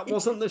 That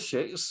wasn't the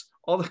shits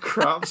or the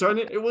craps or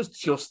anything. It was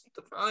just,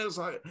 I was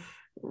like,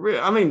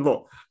 I mean,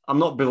 look, I'm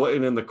not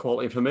belittling the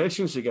quality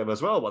information she gave as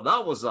well, but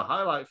that was the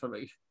highlight for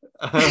me.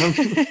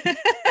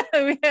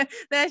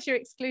 There's your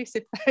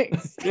exclusive,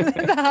 folks.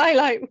 The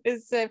highlight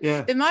was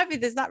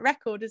there's that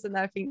record, isn't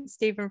there? I think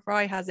Stephen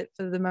Fry has it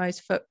for the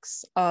most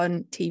fucks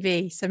on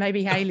TV, so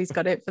maybe Haley's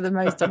got it for the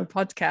most on a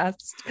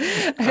podcast.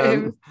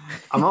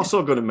 I'm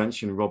also going to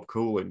mention Rob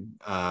Cooling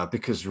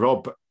because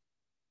Rob,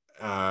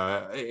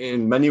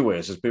 in many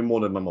ways, has been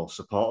one of my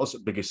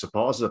biggest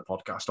supporters of the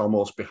podcast,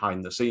 almost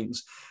behind the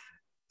scenes.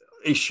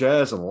 He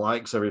shares and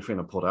likes everything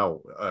I put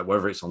out,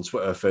 whether it's on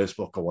Twitter,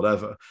 Facebook, or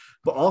whatever.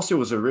 But also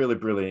was a really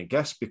brilliant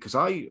guest because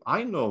I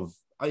know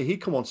he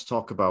come on to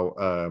talk about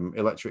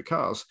electric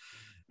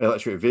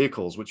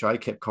vehicles, which I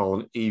kept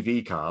calling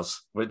EV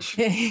cars, which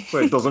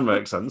it doesn't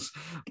make sense.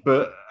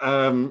 But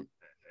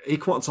he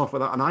come on to talk about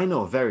that, and I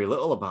know very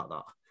little about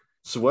that.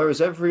 So whereas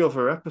every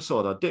other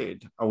episode I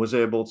did, I was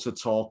able to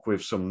talk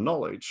with some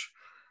knowledge.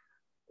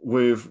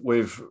 With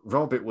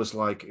Rob, it was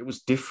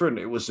different.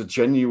 It was a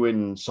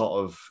genuine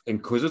sort of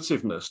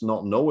inquisitiveness,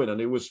 not knowing, and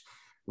it was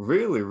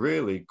really,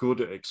 really good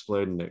at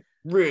explaining it.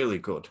 Really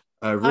good,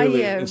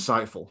 really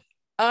insightful.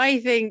 I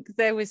think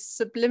there was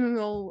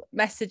subliminal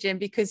messaging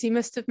because he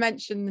must have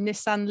mentioned the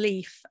Nissan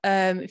Leaf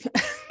about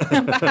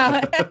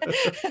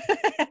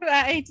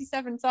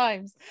 87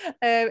 times.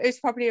 It was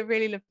probably a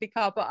really lovely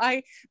car, but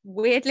I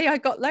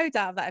got loads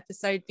out of that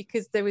episode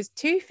because there was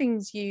two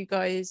things you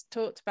guys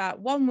talked about.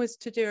 One was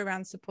to do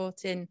around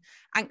supporting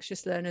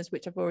anxious learners,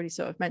 which I've already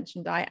sort of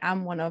mentioned I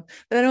am one of,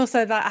 but then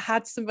also that I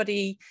had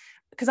somebody,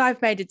 because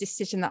I've made a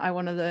decision that I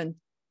want to learn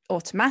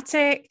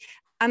automatic,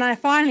 and I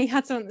finally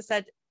had someone that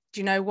said, do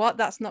you know what?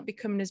 That's not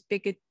becoming as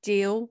big a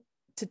deal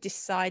to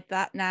decide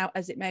that now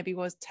as it maybe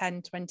was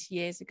 10, 20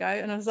 years ago.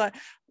 And I was like,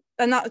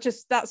 and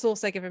that's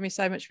also given me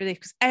so much relief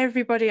because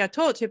everybody I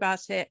talked to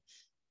about it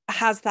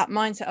has that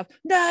mindset of,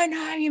 no,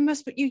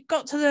 you've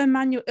got to learn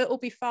manual, it'll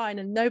be fine.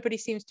 And nobody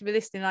seems to be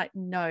listening like,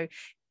 no,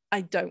 I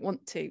don't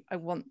want to. I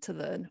want to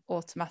learn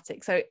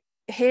automatic. So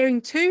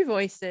hearing two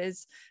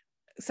voices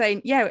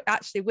saying, yeah,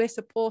 actually, we're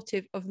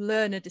supportive of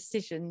learner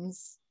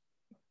decisions.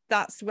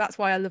 That's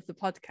why I love the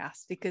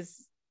podcast,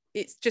 because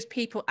it's just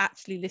people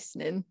actually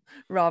listening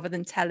rather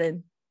than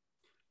telling.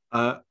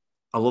 I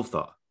love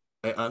that.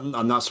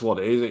 And that's what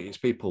it is. It's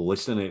people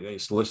listening.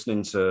 It's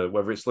listening to,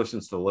 whether it's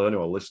listening to the learner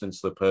or listening to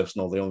the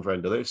person or the other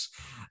end of this.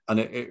 And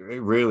it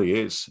really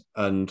is.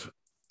 And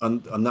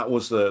that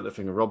was the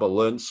thing. Rob, I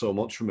learned so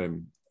much from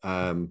him.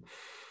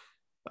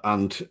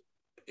 And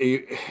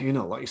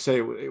like you say,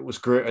 it was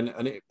great,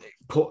 and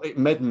it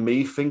made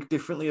me think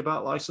differently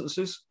about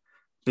licenses,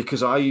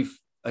 because I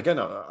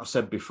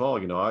said before,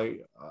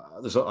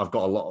 I've got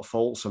a lot of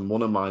faults, and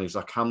one of mine is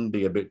I can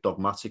be a bit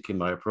dogmatic in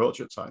my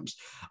approach at times.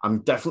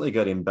 I'm definitely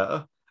getting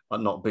better at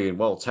not being,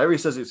 well, Terry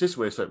says it's this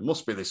way, so it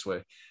must be this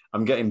way.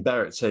 I'm getting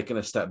better at taking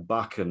a step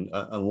back and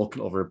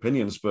looking at other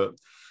opinions. But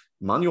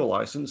manual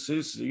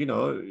licenses,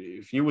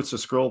 if you were to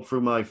scroll through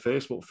my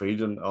Facebook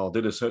feed and or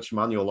did a search for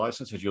manual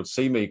licenses, you'd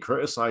see me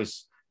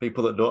criticize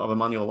people that don't have a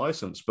manual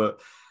license. But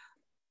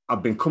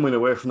I've been coming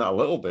away from that a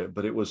little bit,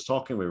 but it was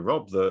talking with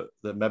Rob that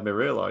made me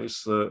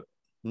realize that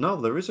no,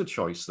 there is a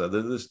choice there.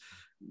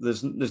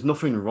 There's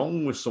nothing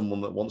wrong with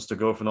someone that wants to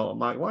go for an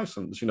automatic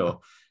license.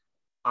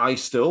 I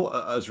still,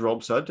 as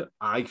Rob said,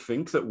 I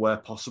think that where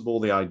possible,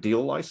 the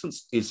ideal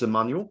license is a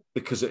manual,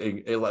 because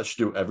it lets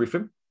you do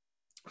everything.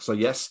 So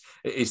yes,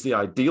 it is the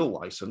ideal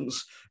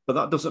license, but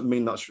that doesn't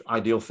mean that's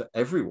ideal for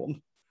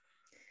everyone.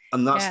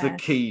 And that's the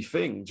key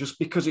thing. Just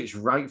because it's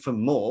right for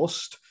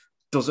most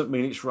doesn't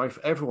mean it's right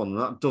for everyone. And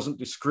that doesn't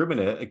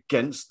discriminate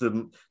against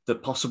the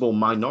possible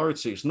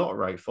minority it's not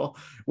right for,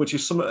 which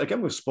is something,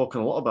 again, we've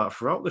spoken a lot about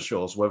throughout the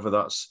shows, whether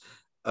that's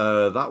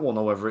that one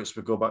or whether it's,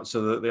 we go back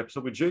to the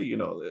episode with G,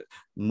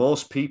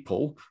 most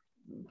people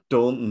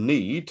don't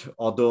need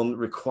or don't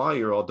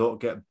require or don't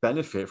get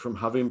benefit from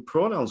having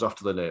pronouns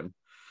after the name.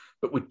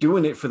 But we're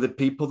doing it for the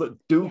people that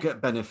do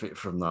get benefit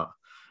from that.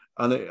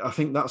 And I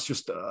think that's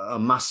just a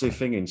massive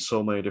thing in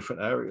so many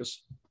different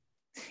areas.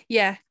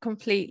 Yeah,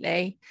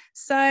 completely.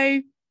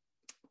 So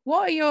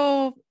what are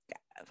your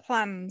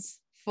plans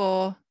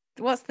for,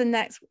 what's the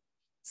next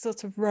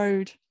sort of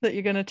road that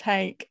you're going to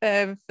take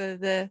for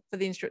the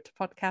Instructor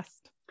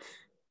podcast?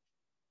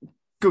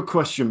 Good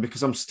question,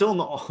 because I'm still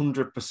not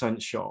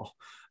 100% sure.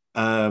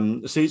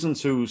 Season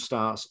 2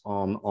 starts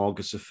on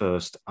August the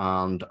 1st,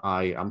 and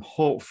I am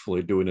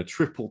hopefully doing a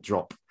triple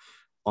drop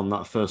on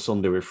that first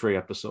Sunday with 3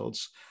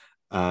 episodes.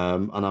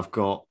 And I've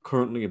got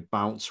currently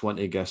about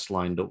 20 guests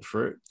lined up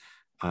for it.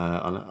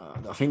 And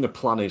I think the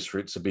plan is for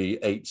it to be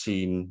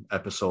 18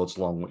 episodes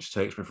long, which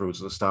takes me through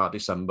to the start of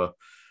December.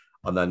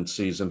 And then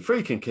season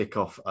 3 can kick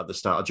off at the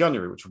start of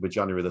January, which will be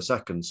January the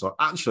 2nd. So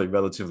actually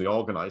relatively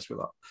organised with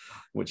that,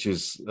 which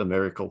is a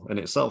miracle in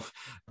itself.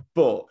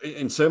 But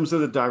in terms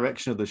of the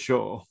direction of the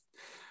show,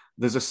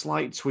 there's a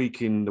slight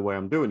tweak in the way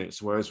I'm doing it.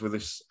 So whereas with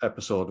this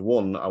episode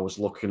 1, I was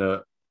looking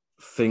at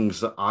things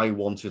that I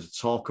wanted to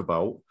talk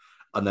about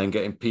and then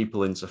getting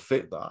people in to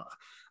fit that,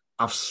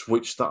 I've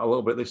switched that a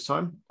little bit this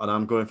time. And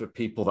I'm going for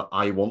people that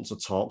I want to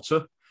talk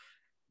to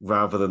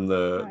rather than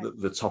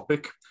the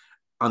topic.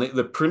 And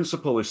the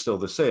principle is still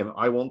the same.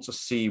 I want to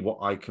see what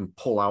I can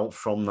pull out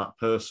from that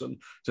person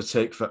to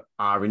take for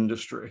our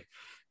industry.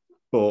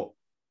 But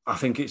I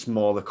think it's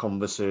more the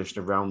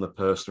conversation around the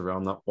person,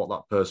 around what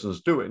that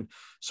person's doing.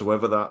 So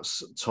whether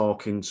that's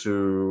talking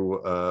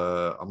to,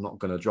 I'm not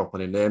going to drop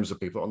any names of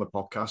people on the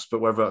podcast, but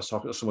whether that's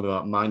talking to someone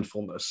about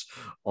mindfulness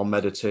or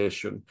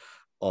meditation,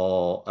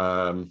 or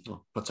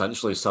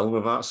potentially selling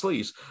without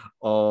sleaze,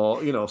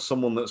 or,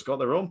 someone that's got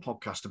their own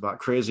podcast about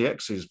crazy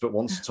exes, but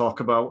wants to talk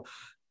about,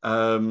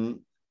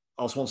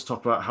 also wants to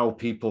talk about how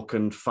people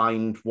can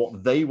find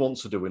what they want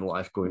to do in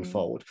life going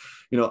forward.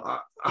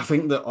 I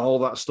think that all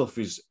that stuff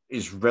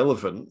is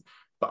relevant,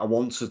 but I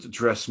want to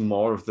address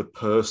more of the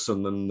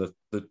person than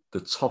the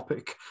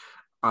topic.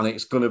 And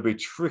it's going to be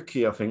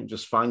tricky, I think,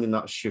 just finding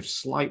that shift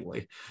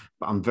slightly,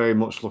 but I'm very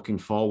much looking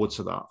forward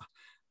to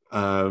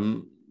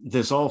that.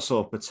 There's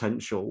also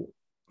potential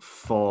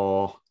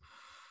for,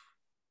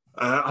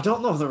 I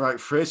don't know the right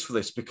phrase for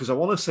this, because I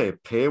want to say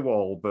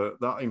paywall, but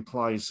that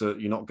implies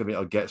that you're not going to be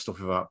able to get stuff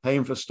without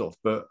paying for stuff.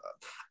 But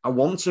I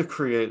want to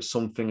create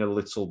something a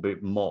little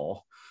bit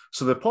more.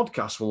 So the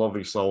podcast will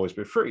obviously always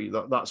be free.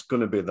 That's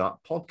going to be that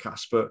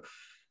podcast. But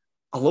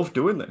I love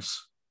doing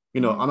this,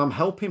 and I'm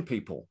helping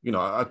people.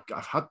 I've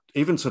had,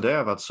 even today,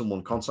 I've had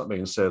someone contact me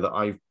and say that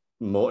I've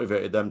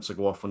motivated them to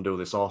go off and do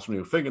this awesome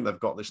new thing, and they've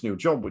got this new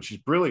job, which is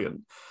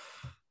brilliant.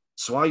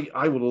 So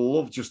I would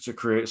love just to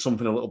create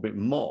something a little bit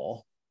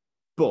more.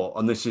 But,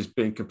 and this is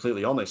being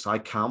completely honest, I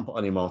can't put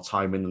any more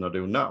time in than I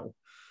do now.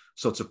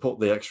 So to put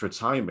the extra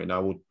time in, I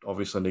would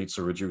obviously need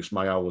to reduce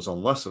my hours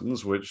on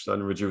lessons, which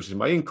then reduces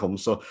my income.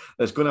 So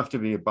there's going to have to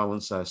be a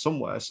balance there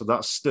somewhere. So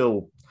that's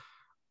still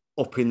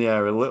up in the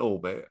air a little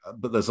bit,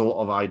 but there's a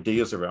lot of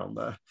ideas around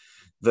there.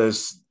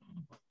 There's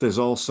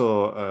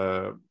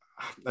also,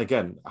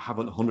 again, I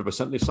haven't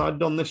 100%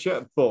 decided on this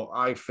yet, but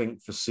I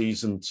think for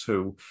season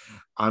 2,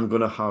 I'm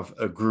going to have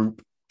a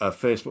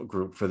Facebook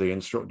group for the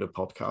Instructor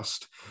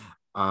podcast.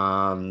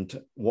 And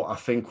what I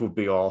think would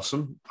be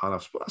awesome, and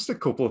I've asked a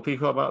couple of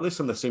people about this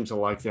and they seem to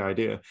like the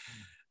idea,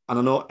 and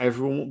I know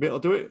everyone won't be able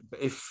to do it,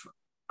 but if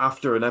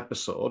after an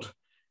episode,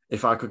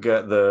 if I could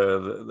get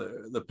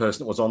the person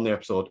that was on the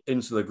episode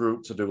into the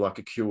group to do like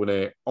a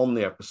Q&A on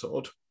the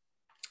episode,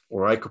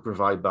 or I could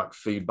provide back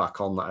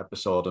feedback on that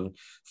episode and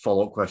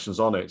follow-up questions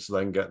on it, so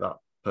then get that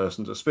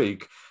person to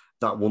speak,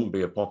 that wouldn't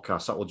be a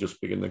podcast, that will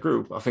just be in the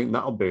group. I think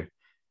that'll be,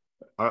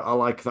 I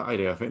like that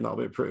idea. I think that'll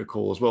be pretty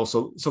cool as well.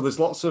 So there's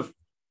lots of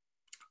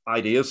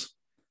ideas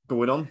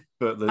going on,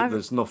 but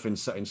there's nothing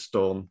set in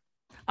stone.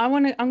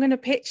 I'm going to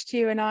pitch to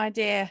you an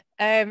idea,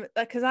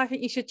 because I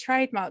think you should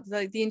trademark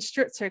the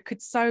instructor.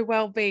 Could so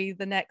well be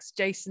the next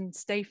Jason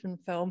Statham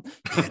film.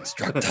 The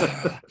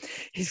instructor,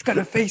 he's going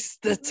to face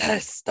the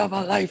test of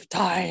a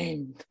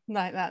lifetime,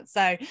 like that.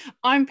 So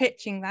I'm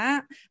pitching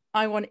that.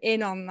 I want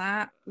in on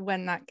that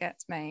when that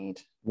gets made.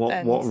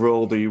 What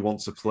role do you want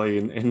to play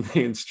in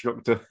the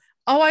instructor?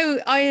 Oh,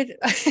 I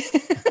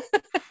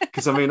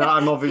because I mean,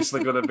 I'm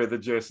obviously going to be the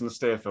Jason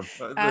Statham.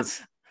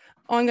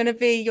 I'm going to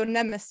be your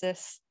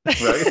nemesis.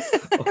 Right.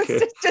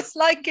 Okay. Just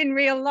like in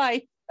real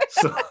life.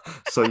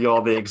 so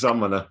you're the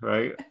examiner,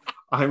 right?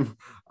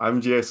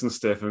 I'm Jason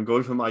Statham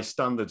going for my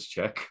standards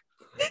check,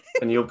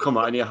 and you'll come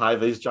out in your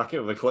high-vis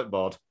jacket with a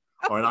clipboard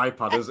or an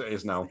iPad as it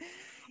is now.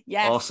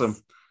 Yes. Awesome.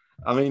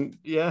 I mean,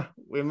 yeah,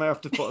 we may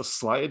have to put a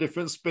slightly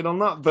different spin on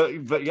that,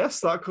 but yes,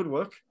 that could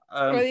work.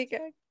 There you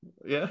go.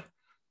 Yeah,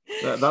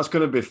 that's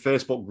going to be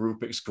Facebook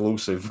group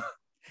exclusive.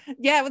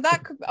 Yeah, well, I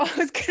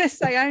was going to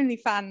say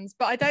OnlyFans,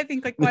 but I don't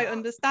think I quite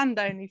understand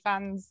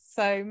OnlyFans,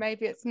 so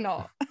maybe it's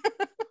not.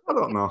 I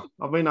don't know.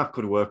 I mean, I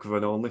could work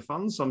with an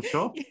OnlyFans, I'm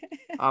sure. Yeah.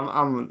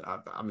 I'm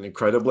an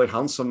incredibly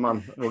handsome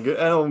man.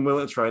 I'm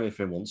willing to try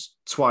anything once,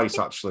 twice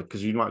actually,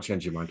 because you might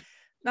change your mind.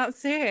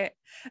 That's it.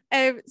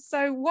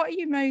 So what are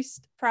you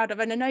most proud of?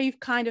 And I know you've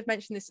kind of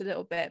mentioned this a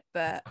little bit,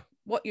 but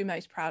what are you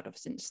most proud of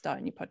since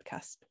starting your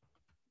podcast?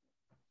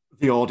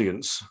 The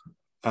audience.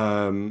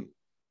 In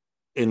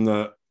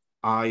that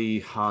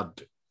I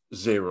had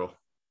zero.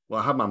 Well,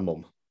 I had my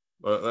mum.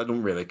 That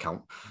don't really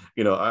count.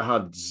 You know, I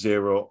had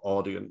zero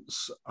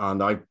audience,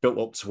 and I built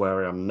up to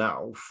where I am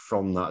now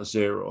from that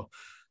zero.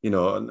 You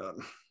know, and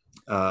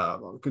I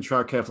can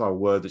try carefully how I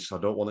word this. I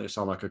don't want it to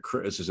sound like a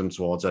criticism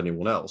towards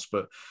anyone else,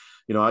 but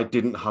you know, I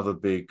didn't have a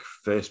big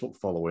Facebook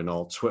following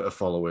or Twitter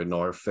following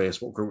or a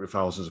Facebook group with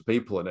thousands of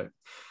people in it.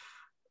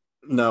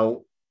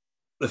 Now,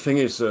 the thing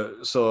is,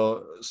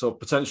 so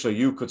potentially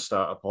you could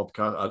start a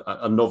podcast,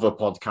 another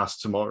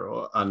podcast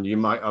tomorrow, and you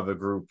might have a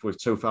group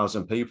with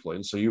 2,000 people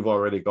in. So you've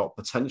already got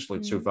potentially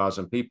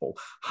 2,000 people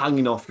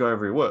hanging off your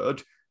every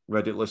word,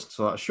 ready to listen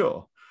to that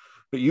show.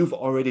 But you've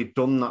already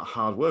done that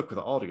hard work with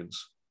the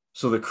audience.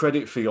 So the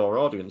credit for your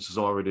audience has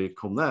already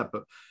come there.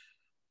 But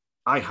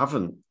I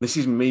haven't. This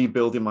is me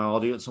building my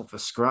audience up from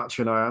scratch,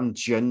 and I am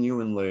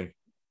genuinely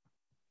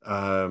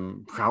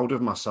proud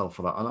of myself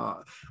for that.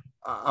 And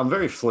I'm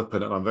very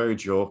flippant and I'm very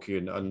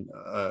joking and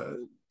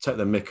take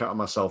the mick out of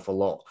myself a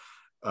lot,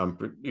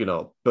 you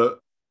know, but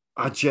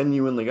I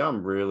genuinely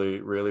am really,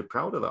 really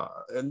proud of that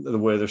and the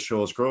way the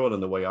show's grown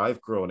and the way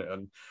I've grown it.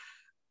 And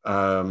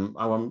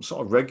I'm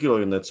sort of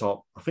regularly in the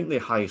top. I think the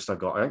highest I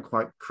got, I haven't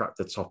quite cracked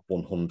the top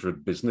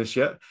 100 business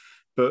yet,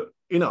 but,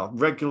 you know,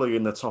 regularly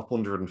in the top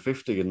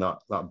 150 in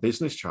that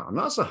business chart. And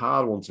that's a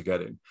hard one to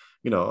get in.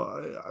 You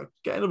know,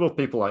 getting above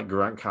people like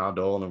Grant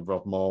Cardone and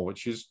Rob Moore,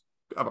 which is,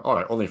 all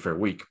right, only for a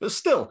week, but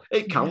still,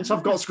 it counts.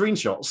 I've got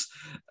screenshots.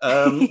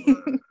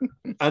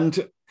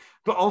 But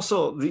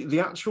also the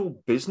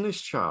actual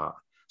business chart.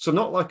 So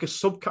not like a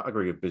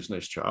subcategory of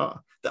business chart,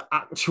 the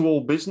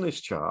actual business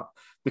chart,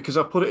 because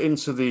I put it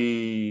into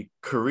the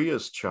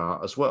careers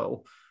chart as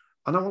well.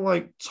 And I'm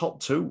like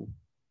top 2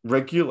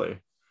 regularly.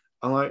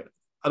 I'm like,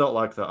 I don't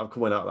like that. I'm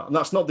coming out of that. And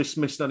that's not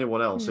dismissing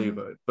anyone else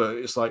either, but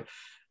it's like,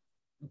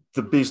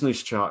 the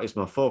business chart is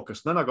my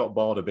focus. And then I got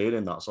bored of being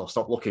in that, so I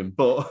stopped looking.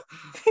 But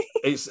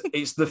it's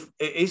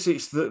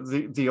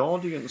the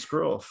audience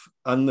growth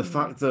and the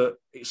fact that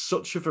it's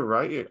such a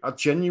variety. I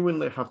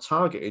genuinely have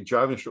targeted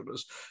driving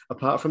instructors.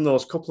 Apart from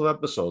those couple of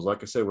episodes,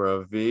 like I say, where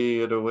I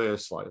veered away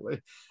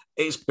slightly,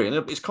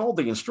 it's called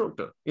The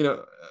Instructor. You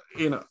know,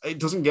 it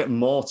doesn't get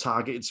more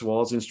targeted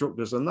towards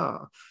instructors than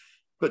that.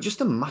 But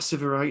just a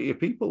massive variety of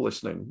people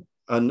listening,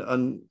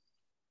 and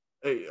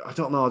I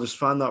don't know. I just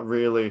find that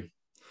really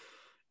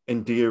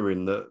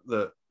endearing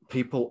that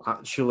people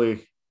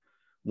actually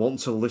want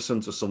to listen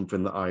to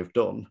something that I've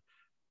done.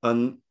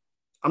 And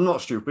I'm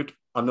not stupid.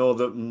 I know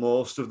that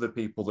most of the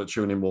people that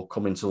tune in will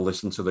come in to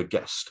listen to the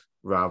guest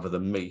rather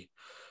than me.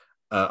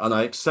 And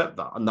I accept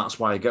that. And that's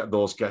why I get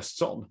those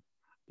guests on,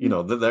 you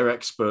know, that they're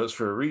experts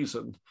for a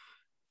reason.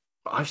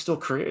 But I still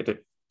created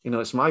it. You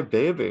know, it's my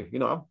baby. You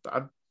know,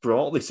 I've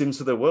brought this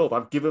into the world.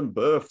 I've given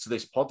birth to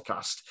this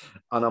podcast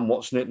and I'm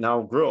watching it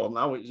now grow.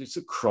 Now it's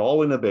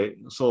crawling a bit.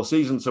 So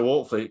season 2,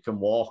 hopefully it can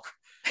walk,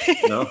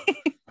 you know.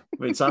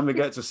 By the time we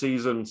get to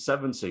season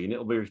 17,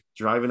 it'll be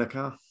driving a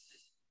car.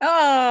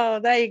 Oh,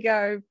 there you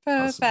go.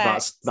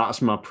 Perfect.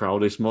 That's my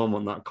proudest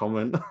moment, that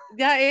comment.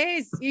 That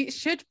is. It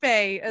should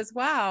be as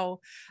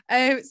well.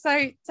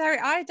 So, Terry,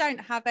 I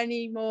don't have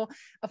any more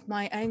of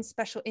my own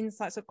special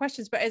insights or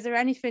questions, but is there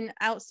anything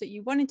else that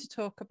you wanted to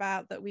talk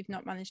about that we've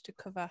not managed to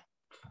cover?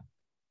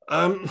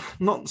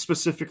 Not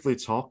specifically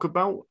talk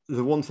about.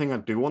 The one thing I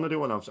do want to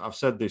do, and I've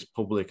said this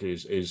publicly,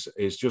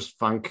 is just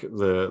thank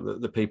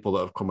the people that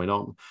have come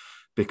on,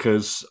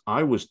 because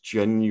I was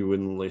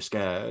genuinely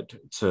scared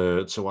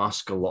to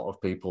ask a lot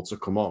of people to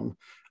come on.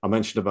 I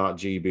mentioned about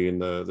G being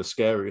the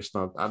scariest,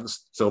 and I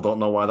still don't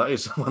know why that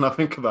is when I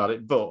think about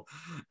it. But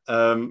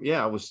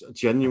I was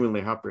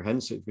genuinely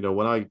apprehensive.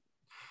 When I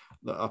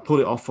put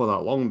it off for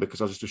that long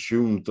because I just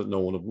assumed that no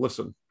one would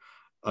listen,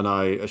 and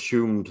I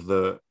assumed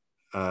that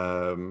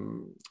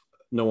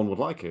no one would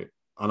like it,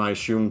 and I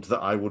assumed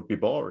that I would be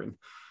boring.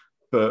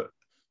 But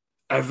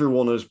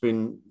everyone has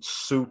been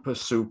super,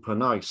 super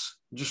nice,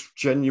 just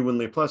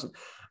genuinely pleasant.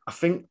 I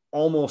think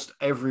almost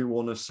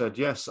everyone has said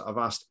yes. I've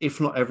asked,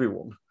 if not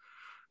everyone,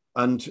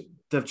 and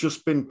they've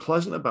just been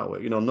pleasant about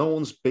it. No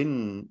one's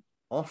been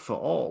off at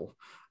all,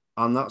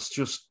 and that's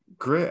just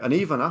great. And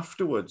even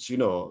afterwards,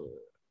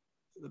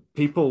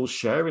 people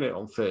sharing it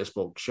on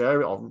Facebook,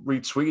 share it or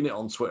retweeting it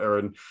on Twitter,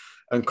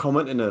 and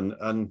commenting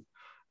and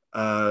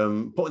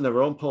putting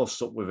their own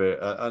posts up with it,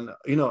 and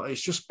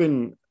it's just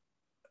been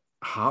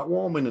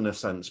heartwarming in a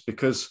sense,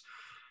 because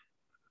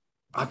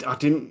I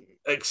didn't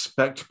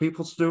expect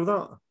people to do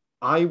that.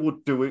 I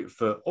would do it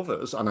for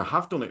others, and I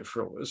have done it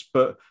for others,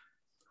 but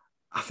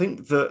I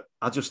think that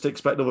I just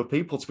expect other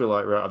people to be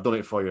like, right, I've done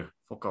it for you,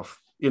 fuck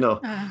off,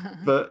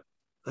 but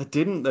they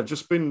didn't. They've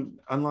just been,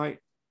 and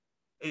like,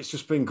 it's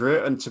just been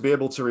great. And to be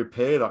able to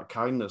repay that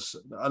kindness,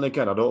 and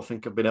again, I don't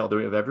think I've been able to do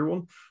it with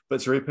everyone,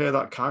 but to repay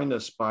that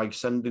kindness by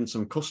sending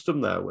some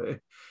custom their way,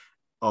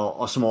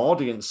 or some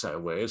audience their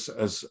ways,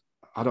 as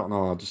I don't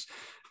know,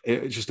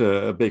 it's just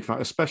a big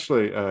fan,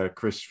 especially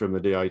Chris from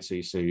the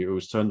DITC, who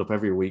was turned up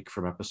every week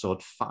from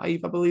episode 5,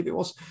 I believe it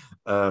was,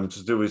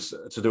 to do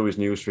his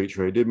news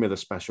feature. He did me the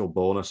special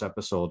bonus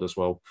episode as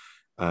well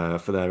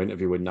for their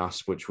interview with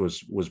Nas, which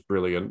was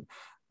brilliant.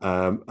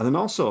 And then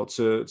also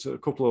to a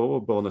couple of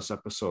other bonus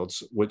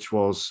episodes, which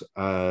was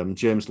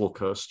James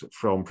Luckhurst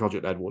from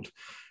Project Edward,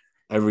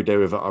 Every Day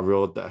Without a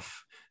Road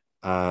Death,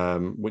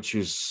 which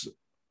is,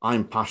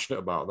 I'm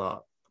passionate about that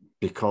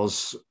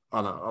because,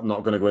 and I'm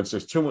not going to go into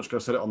this too much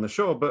because I said it on the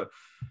show, but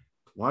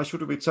why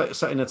should we be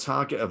setting a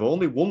target of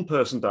only one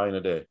person dying a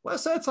day?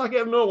 Let's set a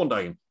target of no one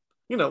dying.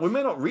 We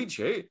may not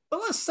reach it, but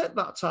let's set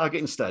that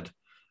target instead.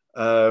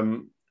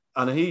 And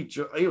he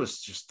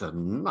was just the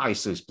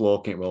nicest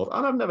bloke in the world,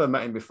 and I've never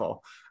met him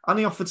before. And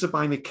he offered to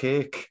buy me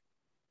cake,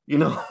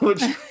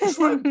 which is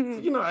like,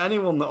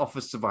 anyone that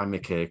offers to buy me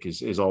cake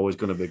is always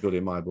going to be good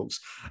in my books.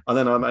 And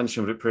then I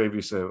mentioned it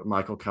previously,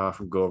 Michael Carr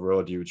from Go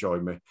Road, you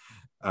joined me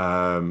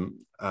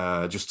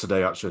just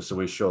today, actually, so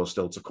his show's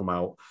still to come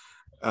out.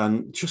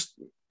 And just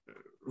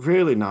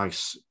really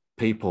nice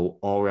people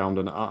all around,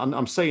 and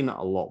I'm saying that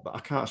a lot, but I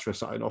can't stress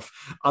that enough.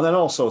 And then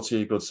also to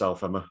your good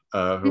self, Emma,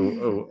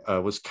 who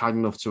was kind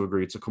enough to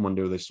agree to come and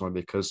do this one,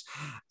 because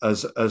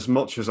as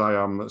much as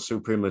I am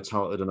supremely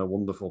talented and a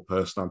wonderful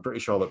person, I'm pretty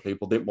sure that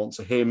people didn't want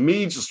to hear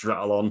me just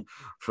rattle on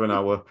for an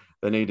hour.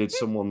 They needed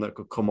someone that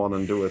could come on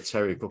and do a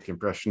Terry Cook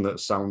impression that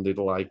sounded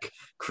like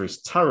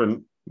Chris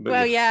Tarrant.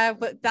 Well, yeah,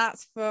 but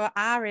that's for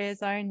our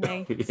ears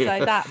only. Yeah.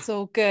 So that's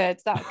all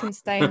good. That can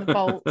stay in the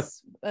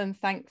vaults,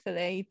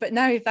 thankfully. But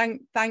no,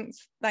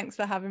 thanks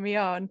for having me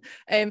on.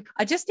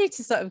 I just need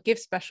to sort of give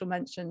special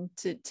mention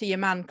to your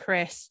man,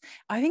 Chris.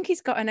 I think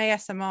he's got an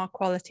ASMR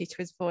quality to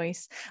his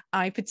voice.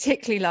 I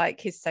particularly like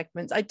his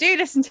segments. I do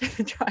listen to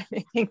the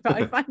driving thing, but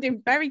I find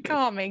him very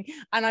calming,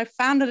 and I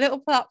found a little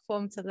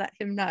platform to let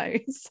him know.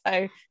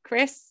 So,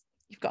 Chris,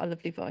 you've got a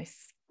lovely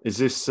voice. Is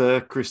this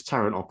Chris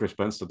Tarrant or Chris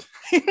Benson?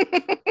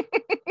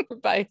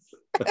 Both.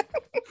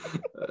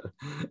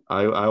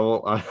 I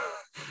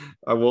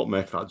won't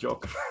make that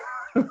joke.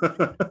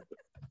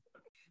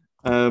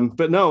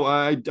 But no,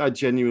 I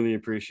genuinely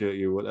appreciate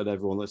you and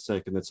everyone that's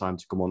taken the time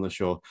to come on the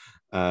show.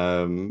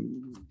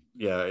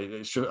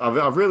 It's just,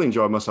 I've really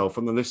enjoyed myself,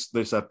 and then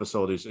this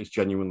episode is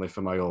genuinely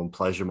for my own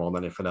pleasure more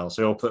than anything else.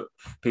 I hope that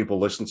people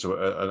listen to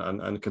it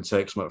and can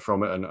take something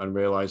from it and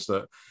realize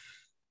that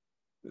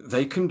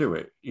they can do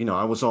it.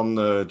 I was on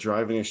the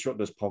Driving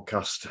Instructors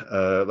podcast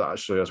that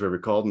actually, as we're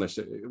recording this,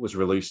 it was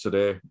released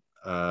today.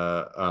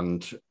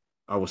 And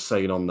I was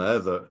saying on there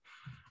that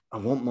I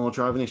want more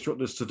driving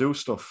instructors to do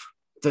stuff.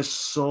 There's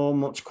so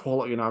much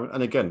quality.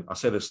 And again, I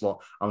say this a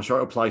lot, I'm sure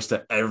it applies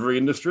to every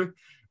industry,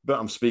 but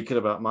I'm speaking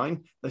about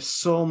mine. There's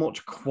so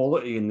much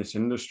quality in this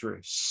industry,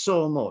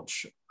 so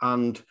much.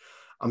 And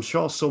I'm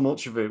sure so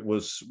much of it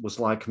was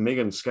like me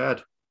and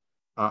scared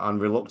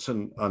and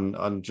reluctant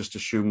and just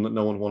assume that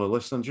no one want to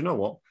listen. And you know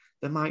what?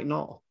 They might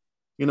not.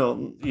 You're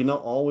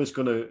not always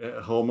going to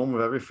hit home run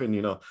with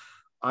everything.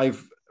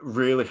 I've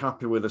really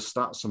happy with the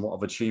stats and what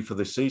I've achieved for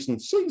this season.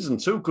 Season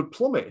 2 could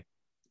plummet.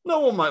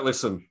 No one might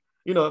listen.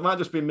 It might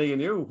just be me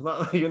and you.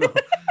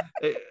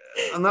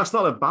 And that's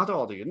not a bad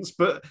audience,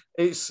 but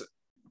it's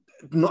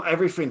not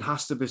everything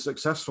has to be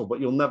successful, but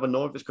you'll never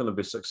know if it's going to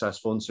be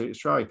successful until it's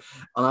tried.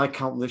 And I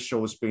count this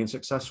show as being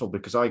successful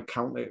because I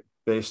count it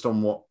based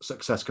on what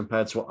success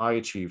compared to what I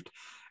achieved.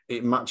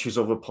 It matches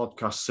other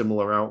podcasts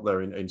similar out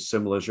there in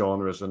similar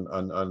genres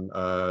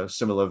and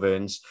similar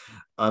veins.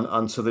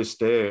 And to this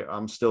day,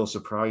 I'm still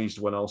surprised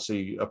when I'll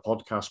see a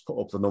podcast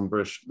put up the number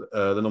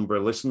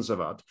of listens I've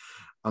had.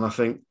 And I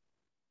think,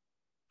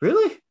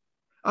 really?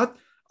 I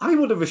I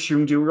would have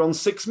assumed you were on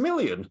 6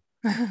 million.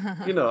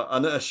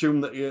 And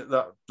assume that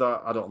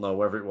that I don't know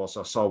whether it was.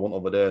 I saw one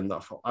other day, and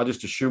I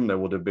just assumed there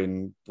would have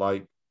been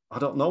like I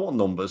don't know what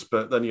numbers,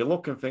 but then you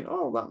look and think,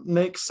 oh, that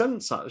makes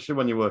sense actually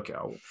when you work it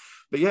out.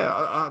 But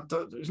yeah,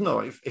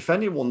 if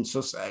anyone's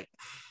just, I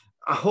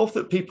hope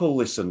that people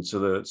listen to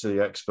the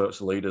experts,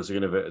 the leaders, the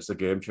innovators, the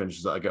game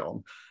changers that I get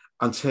on,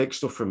 and take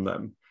stuff from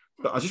them.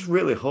 But I just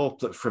really hope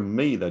that from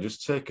me, they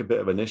just take a bit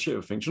of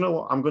initiative. Think, you know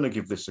what, I'm going to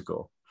give this a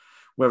go.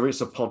 Whether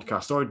it's a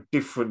podcast or a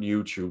different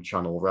YouTube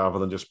channel, rather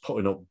than just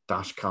putting up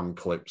dash cam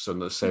clips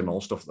and the same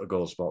old stuff that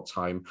goes about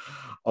time,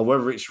 or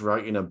whether it's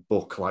writing a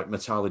book like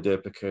Natalie De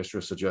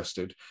Picastra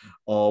suggested,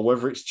 or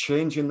whether it's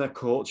changing their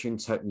coaching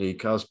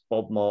technique, as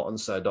Bob Morton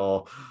said,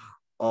 or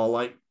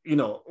like,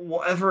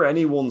 whatever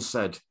anyone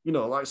said,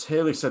 like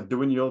Haley said,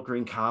 doing yoga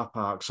in car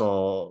parks,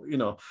 or,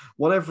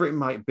 whatever it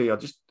might be. I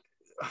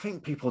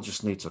think people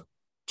just need to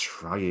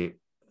try it,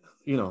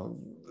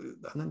 and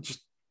then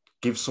just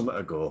give something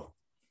a go.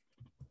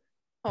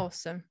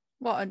 Awesome.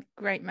 What a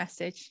great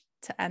message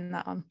to end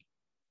that on.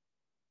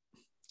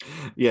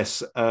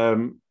 Yes.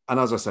 And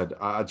as I said,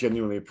 I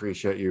genuinely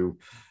appreciate you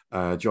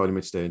joining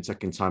me today and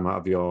taking time out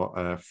of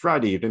your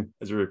Friday evening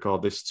as we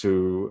record this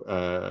to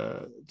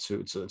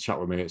chat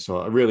with me. So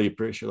I really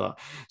appreciate that.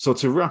 So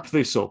to wrap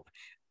this up,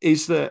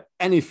 is there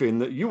anything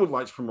that you would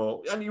like to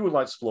promote and you would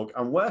like to plug,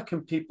 and where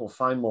can people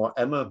find more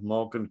Emma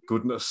Morgan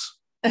goodness?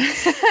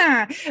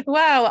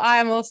 Well,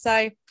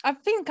 I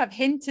think I've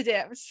hinted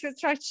it. I've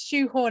tried to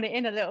shoehorn it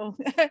in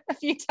a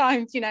few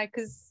times,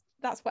 because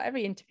that's what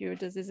every interviewer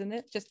does, isn't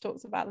it? Just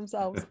talks about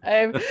themselves.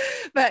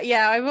 But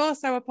yeah, I'm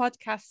also a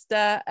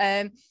podcaster.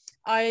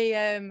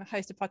 I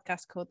host a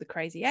podcast called The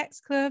Crazy X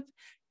Club.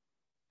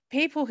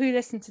 People who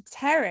listen to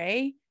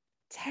Terry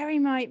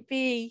might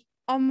be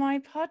on my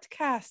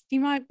podcast. He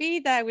might be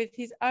there with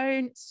his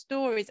own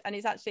stories, and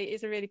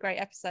it's a really great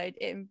episode.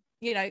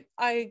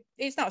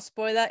 It's not a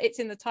spoiler, it's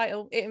in the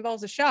title. It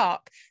involves a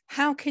shark.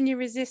 How can you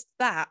resist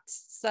that?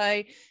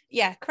 So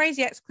yeah,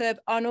 Crazy X Club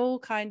on all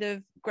kind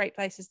of great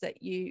places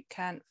that you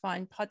can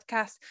find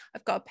podcasts.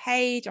 I've got a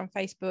page on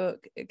Facebook,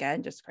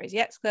 again, just Crazy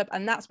X Club,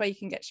 and that's where you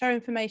can get show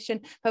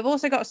information. But I've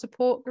also got a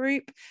support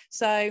group.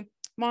 So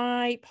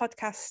my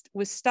podcast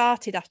was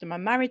started after my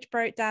marriage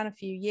broke down a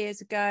few years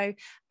ago,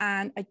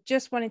 and I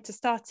just wanted to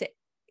start it.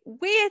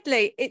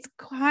 Weirdly, it's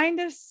kind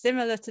of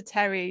similar to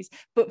Terry's,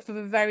 but for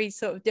a very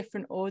sort of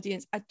different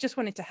audience. I just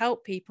wanted to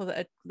help people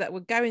that were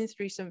going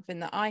through something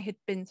that I had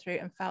been through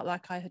and felt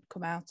like I had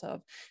come out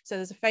of. So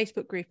there's a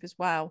Facebook group as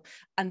well,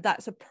 and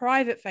that's a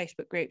private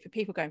Facebook group for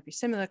people going through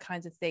similar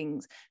kinds of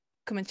things.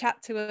 Come and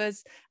chat to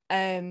us.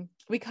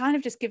 We kind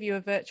of just give you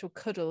a virtual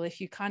cuddle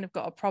if you kind of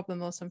got a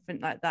problem or something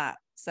like that.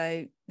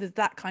 So there's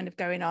that kind of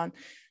going on.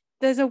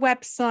 There's a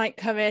website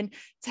coming.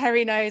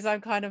 Terry knows I'm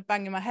kind of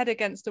banging my head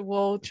against a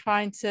wall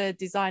trying to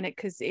design it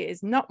because it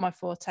is not my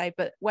forte.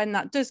 But when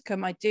that does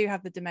come, I do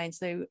have the domain.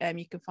 So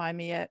you can find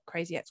me at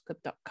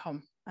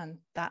crazyxclub.com. And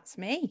that's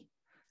me.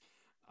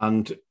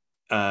 And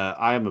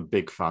I am a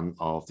big fan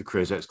of the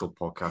Crazy X Club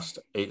podcast.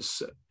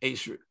 It's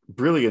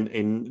brilliant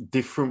in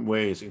different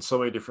ways, in so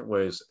many different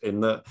ways,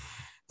 in that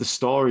the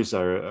stories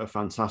are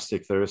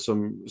fantastic. There are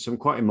some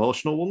quite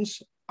emotional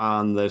ones,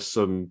 and there's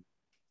some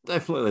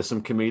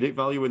comedic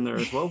value in there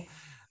as well.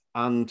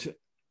 And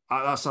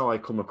that's how I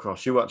come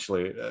across you,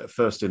 actually,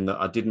 first, in that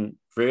I didn't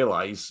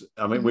realise.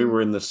 I mean, we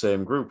were in the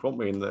same group, weren't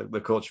we, in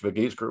the Coach for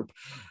Geeks group,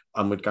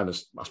 and we'd kind of,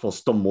 I suppose,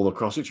 stumbled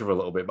across each other a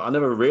little bit, but I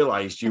never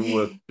realised you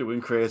were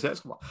doing Crazy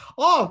X.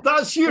 Oh,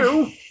 that's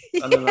you!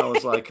 And then I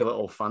was like a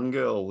little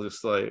fangirl,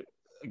 just like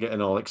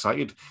getting all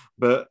excited.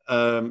 But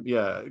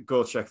yeah,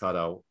 go check that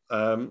out.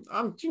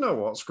 And you know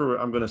what? Screw it,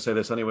 I'm going to say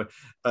this anyway.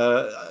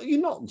 You're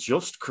not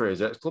just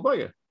Crazy X Club, are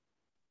you?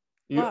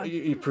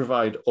 You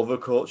provide other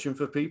coaching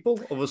for people,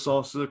 other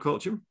sources of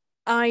coaching?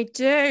 I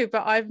do,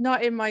 but I'm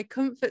not in my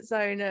comfort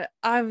zone.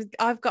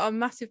 I've got a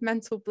massive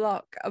mental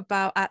block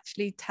about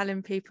actually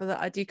telling people that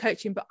I do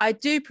coaching, but I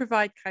do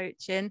provide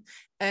coaching.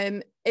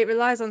 It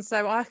relies on,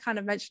 so I kind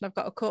of mentioned I've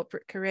got a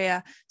corporate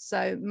career.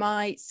 So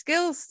my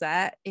skill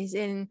set is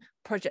in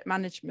project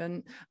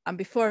management. And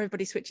before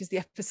everybody switches the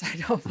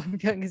episode off, I'm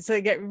going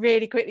to get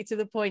really quickly to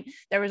the point.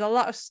 There is a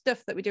lot of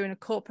stuff that we do in a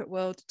corporate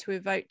world to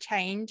evoke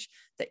change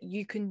that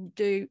you can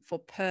do for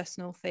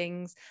personal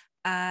things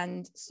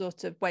and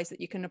sort of ways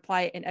that you can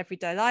apply it in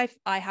everyday life.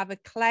 I have a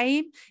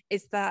claim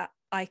is that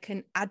I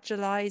can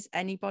agilize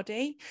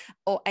anybody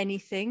or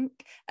anything,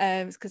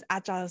 because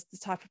agile is the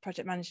type of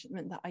project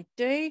management that I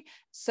do.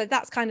 So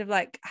that's kind of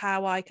like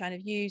how I kind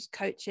of use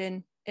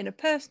coaching in a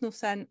personal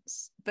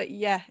sense. But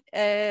yeah,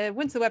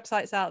 once the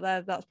website's out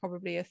there, that's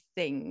probably a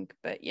thing.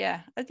 But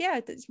yeah,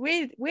 it's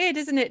weird,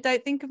 isn't it?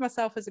 Don't think of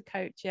myself as a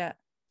coach yet.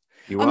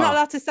 I'm not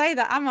allowed to say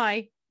that, am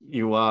I?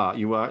 You are.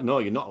 No,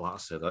 you're not allowed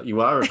to say that.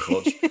 You are a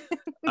coach.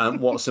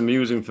 And what's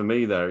amusing for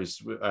me there is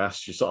I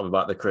asked you sort of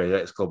about the Crazy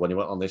X Club when you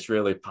went on this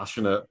really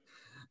passionate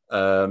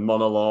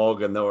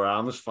monologue, and there were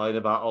arms flying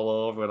about all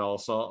over and all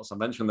sorts. I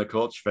mentioned the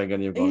coach thing,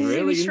 and you've gone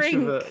really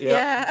introvert.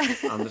 Yeah.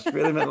 I'm just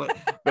really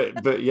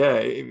but yeah,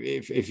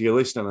 if you're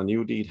listening and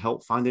you need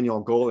help finding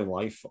your goal in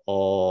life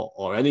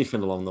or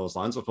anything along those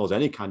lines, I suppose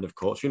any kind of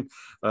coaching,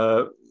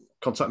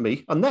 contact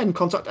me and then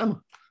contact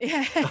Emma.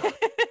 Yeah.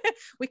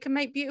 We can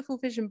make beautiful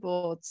vision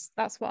boards.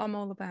 That's what I'm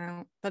all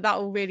about. But that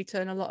will really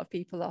turn a lot of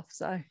people off.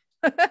 So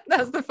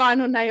that's the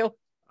final nail.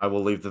 I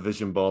will leave the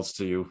vision boards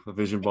to you. The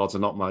vision boards are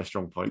not my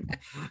strong point.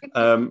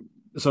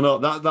 So no,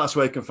 that's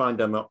where you can find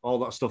them. All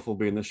that stuff will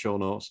be in the show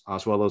notes,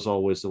 as well as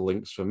always the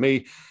links for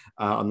me.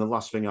 And the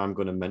last thing I'm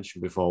going to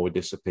mention before we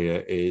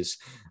disappear is,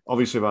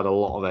 obviously we've had a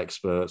lot of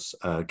experts,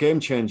 game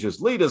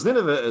changers, leaders, and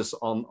innovators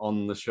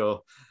on the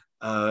show.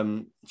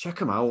 Check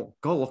them out.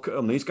 Go look at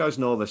them. These guys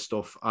know this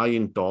stuff. I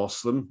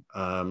endorse them.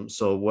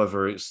 So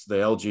whether it's the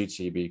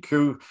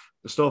LGBTQ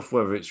stuff,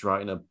 whether it's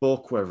writing a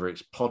book, whether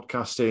it's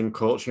podcasting,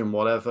 coaching,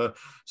 whatever,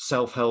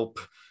 self-help,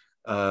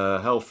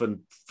 health and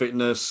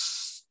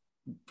fitness,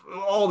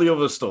 all the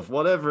other stuff,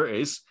 whatever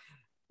it is,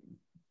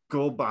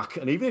 go back.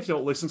 And even if you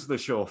don't listen to the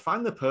show,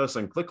 find the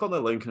person, click on the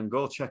link and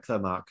go check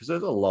them out, because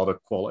there's a lot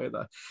of quality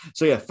there.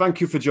 So yeah,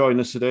 thank you for joining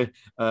us today.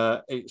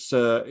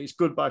 It's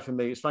goodbye from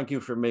me. It's thank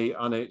you from me.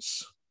 And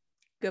it's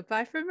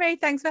goodbye from me.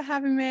 Thanks for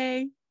having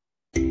me.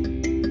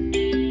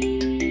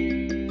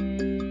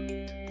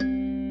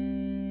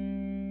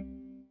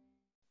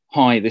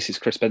 Hi, this is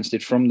Chris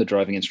Benstead from the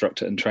Driving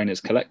Instructor and Trainers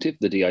Collective,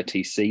 the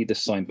DITC, the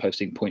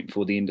signposting point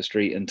for the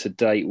industry. And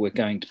today we're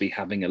going to be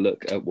having a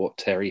look at what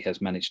Terry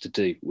has managed to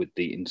do with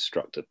the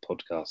Instructor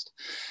podcast.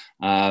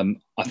 I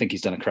think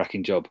he's done a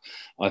cracking job.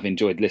 I've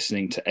enjoyed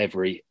listening to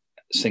every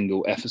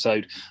single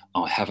episode.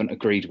 I haven't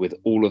agreed with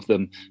all of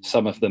them.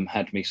 Some of them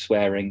had me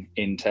swearing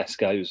in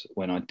Tesco's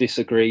when I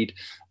disagreed.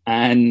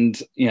 And,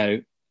 you know,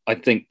 I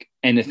think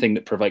anything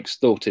that provokes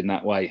thought in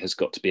that way has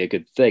got to be a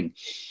good thing.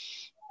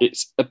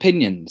 It's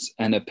opinions,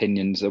 and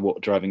opinions are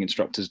what driving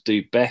instructors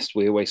do best.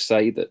 We always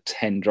say that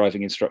 10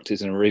 driving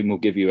instructors in a room will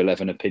give you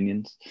 11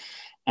 opinions.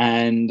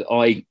 And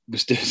I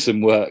was doing some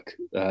work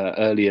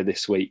earlier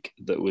this week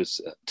that was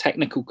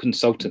technical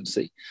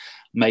consultancy,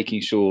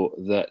 making sure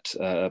that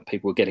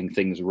people were getting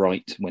things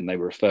right when they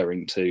were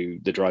referring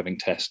to the driving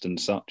test and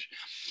such.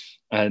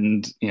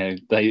 And, you know,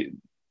 they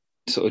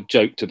sort of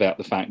joked about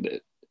the fact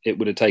that it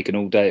would have taken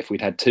all day if we'd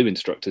had 2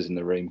 instructors in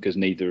the room, because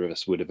neither of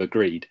us would have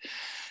agreed.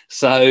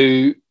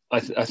 So I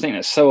think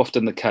that's so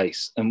often the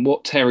case. And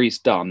what Terry's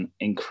done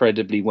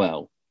incredibly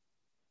well,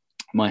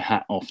 my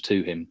hat off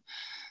to him,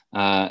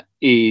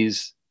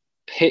 is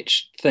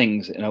pitched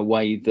things in a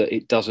way that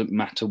it doesn't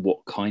matter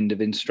what kind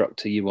of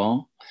instructor you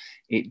are.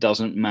 It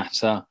doesn't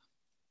matter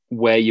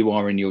where you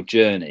are in your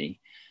journey.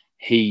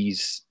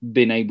 He's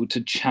been able to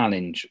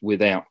challenge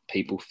without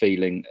people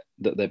feeling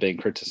that they're being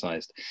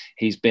criticised.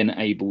 He's been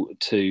able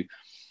to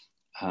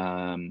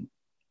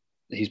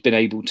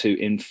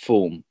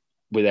inform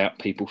without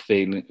people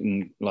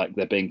feeling like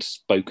they're being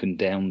spoken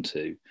down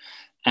to.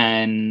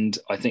 And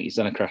I think he's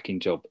done a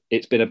cracking job.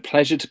 It's been a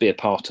pleasure to be a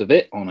part of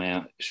it on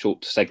our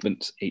short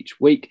segments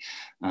each week.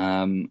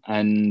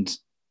 And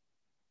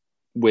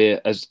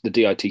we're, as the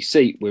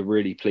DITC, we're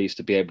really pleased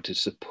to be able to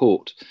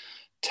support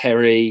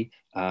Terry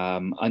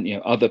and, you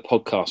know, other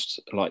podcasts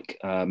like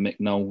Mick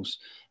Knowles,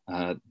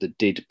 the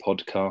DID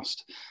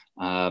podcast,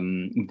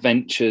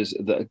 ventures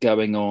that are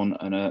going on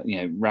and are, you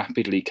know,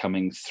 rapidly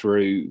coming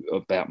through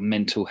about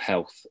mental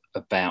health,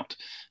 about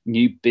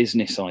new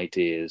business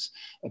ideas,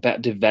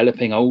 about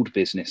developing old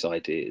business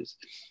ideas.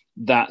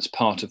 That's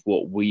part of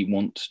what we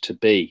want to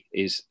be,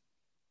 is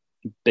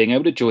being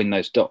able to join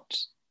those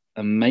dots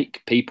and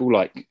make people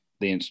like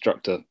the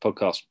Instructor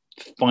podcast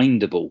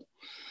findable.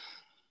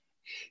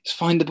 Is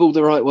findable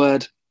the right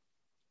word?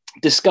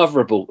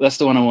 Discoverable, that's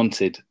the one I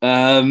wanted.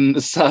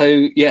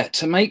 So yeah,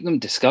 to make them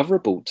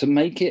discoverable, to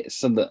make it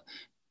so that,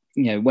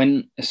 you know,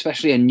 when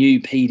especially a new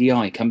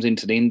PDI comes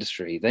into the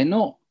industry, they're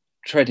not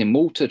treading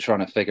water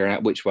trying to figure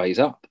out which way's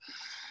up,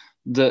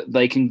 that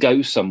they can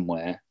go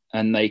somewhere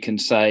and they can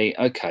say,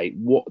 okay,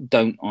 what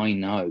don't I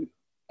know?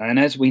 And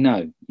as we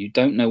know, you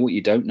don't know what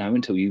you don't know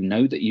until you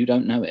know that you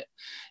don't know it.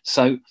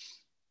 So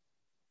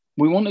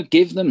we want to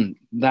give them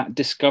that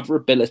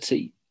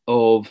discoverability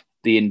of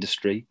the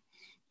industry,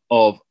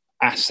 of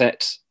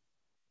assets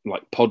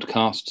like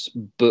podcasts,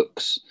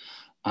 books,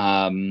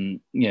 you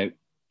know,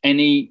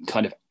 any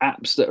kind of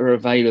apps that are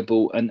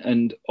available,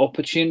 and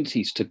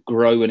opportunities to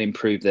grow and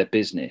improve their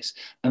business.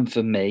 And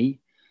for me,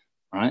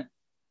 right,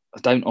 I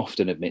don't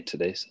often admit to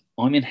this,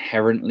 I'm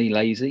inherently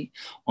lazy.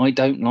 I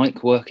don't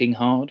like working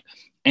hard.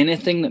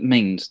 Anything that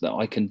means that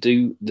I can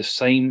do the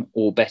same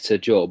or better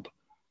job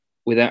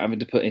without having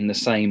to put in the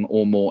same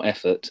or more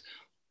effort,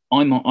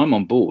 I'm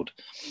on board.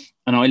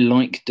 And I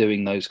like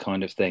doing those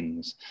kind of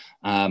things.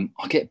 I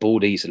get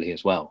bored easily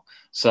as well.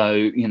 So,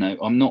 you know,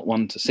 I'm not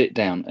one to sit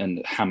down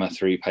and hammer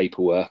through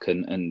paperwork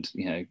and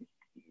you know,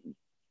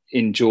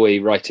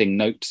 enjoy writing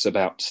notes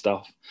about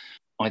stuff.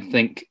 I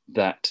think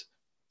that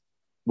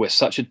we're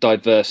such a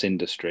diverse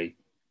industry,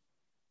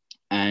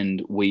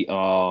 and we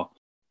are,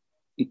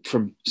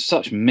 from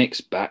such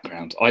mixed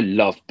backgrounds. I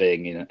love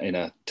being in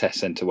a test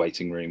centre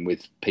waiting room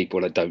with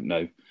people I don't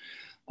know,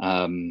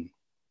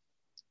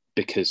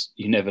 because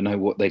you never know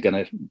what they're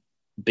going to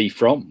be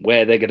from,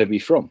 where they're going to be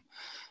from.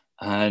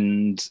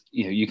 And,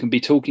 you can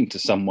be talking to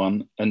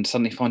someone and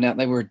suddenly find out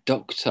they were a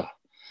doctor,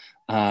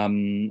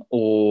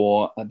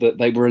 or that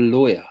they were a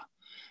lawyer,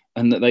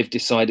 and that they've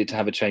decided to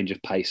have a change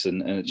of pace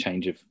and a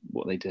change of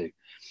what they do.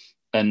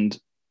 And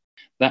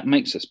that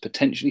makes us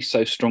potentially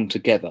so strong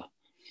together,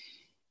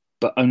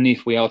 but only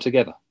if we are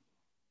together,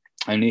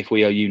 only if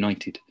we are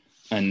united.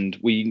 And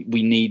we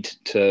need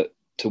to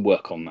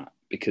work on that,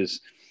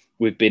 because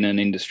we've been an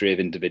industry of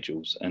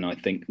individuals. And I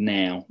think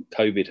now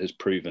COVID has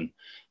proven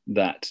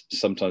that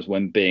sometimes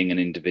when being an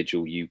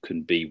individual, you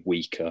can be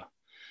weaker.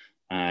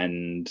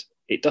 And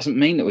it doesn't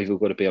mean that we've all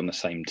got to be on the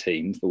same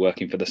team for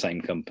working for the same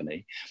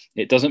company.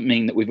 It doesn't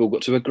mean that we've all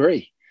got to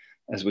agree,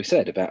 as we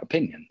said, about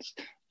opinions.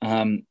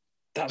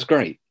 That's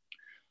great.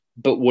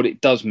 But what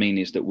it does mean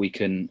is that we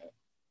can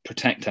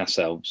protect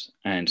ourselves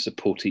and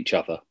support each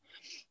other,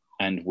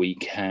 and we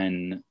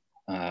can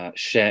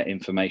share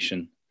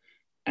information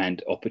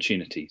and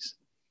opportunities.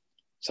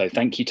 So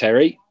thank you,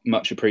 Terry.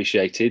 Much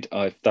appreciated.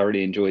 I've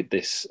thoroughly enjoyed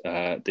this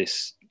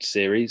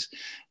series,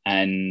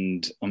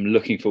 and I'm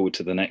looking forward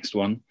to the next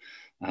one.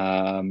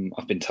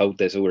 I've been told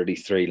there's already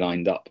 3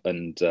 lined up,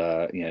 and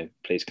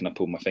please can I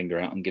pull my finger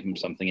out and give them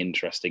something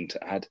interesting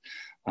to add?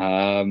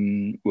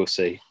 We'll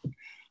see.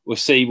 We'll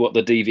see what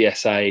the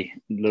DVSA,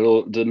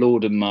 the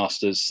Lord and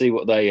Masters, see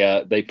what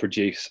they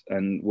produce,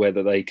 and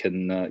whether they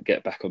can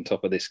get back on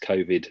top of this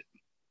COVID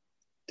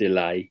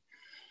delay.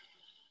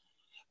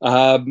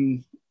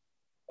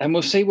 And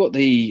we'll see what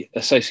the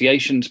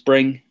associations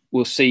bring.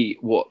 We'll see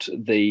what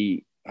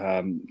the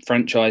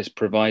franchise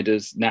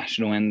providers,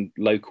 national and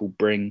local,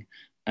 bring,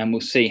 and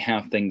we'll see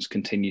how things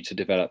continue to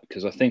develop,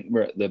 because I think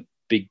we're at the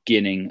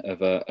beginning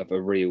of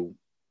a real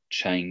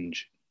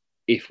change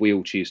if we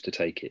all choose to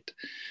take it.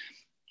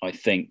 I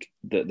think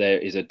that there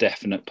is a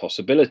definite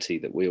possibility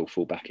that we all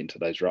fall back into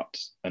those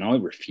ruts. And I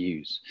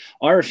refuse.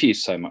 I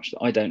refuse so much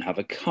that I don't have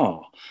a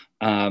car,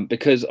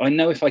 because I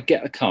know if I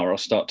get a car, I'll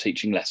start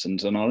teaching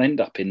lessons and I'll end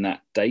up in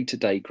that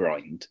day-to-day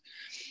grind.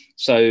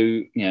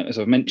 So, as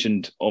I've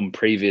mentioned on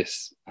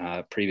previous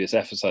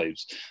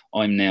episodes,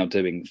 I'm now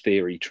doing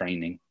theory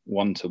training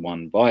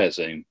one-to-one via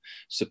Zoom,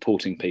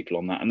 supporting people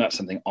on that. And that's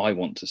something I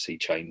want to see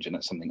change, and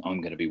that's something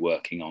I'm going to be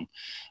working on.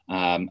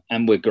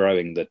 And we're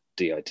growing the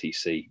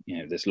DITC.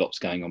 There's lots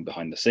going on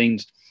behind the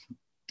scenes.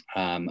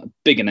 A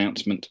big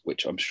announcement,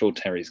 which I'm sure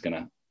Terry's going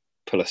to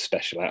pull a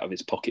special out of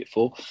his pocket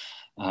for,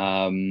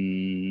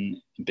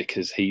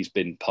 because he's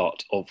been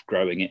part of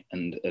growing it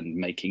and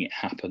making it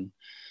happen.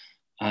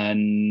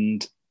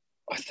 And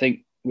I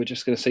think we're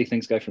just going to see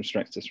things go from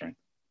strength to strength.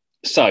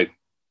 So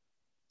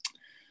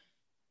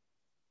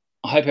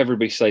I hope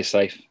everybody stays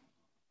safe.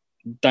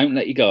 Don't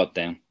let your guard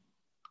down.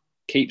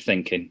 Keep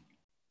thinking.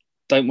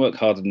 Don't work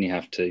harder than you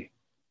have to.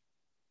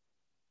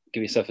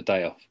 Give yourself a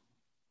day off.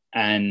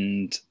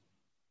 And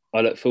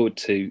I look forward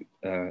to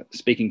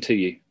speaking to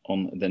you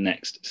on the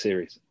next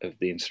series of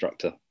The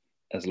Instructor,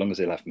 as long as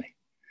he'll have me.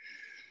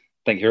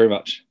 Thank you very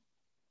much.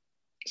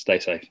 Stay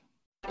safe.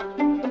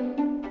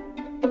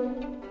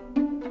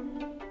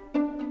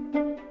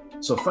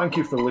 So thank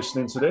you for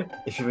listening today.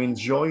 If you've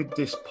enjoyed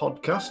this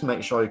podcast,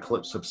 make sure you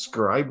click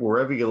subscribe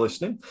wherever you're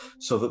listening,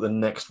 so that the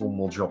next one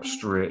will drop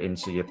straight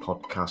into your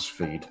podcast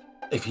feed.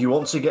 If you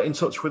want to get in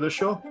touch with the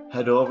show,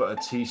 head over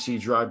to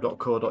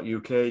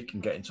tcdrive.co.uk. You can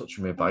get in touch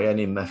with me by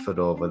any method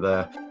over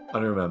there.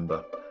 And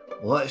remember,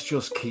 let's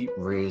just keep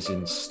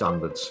raising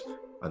standards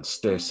and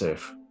stay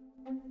safe.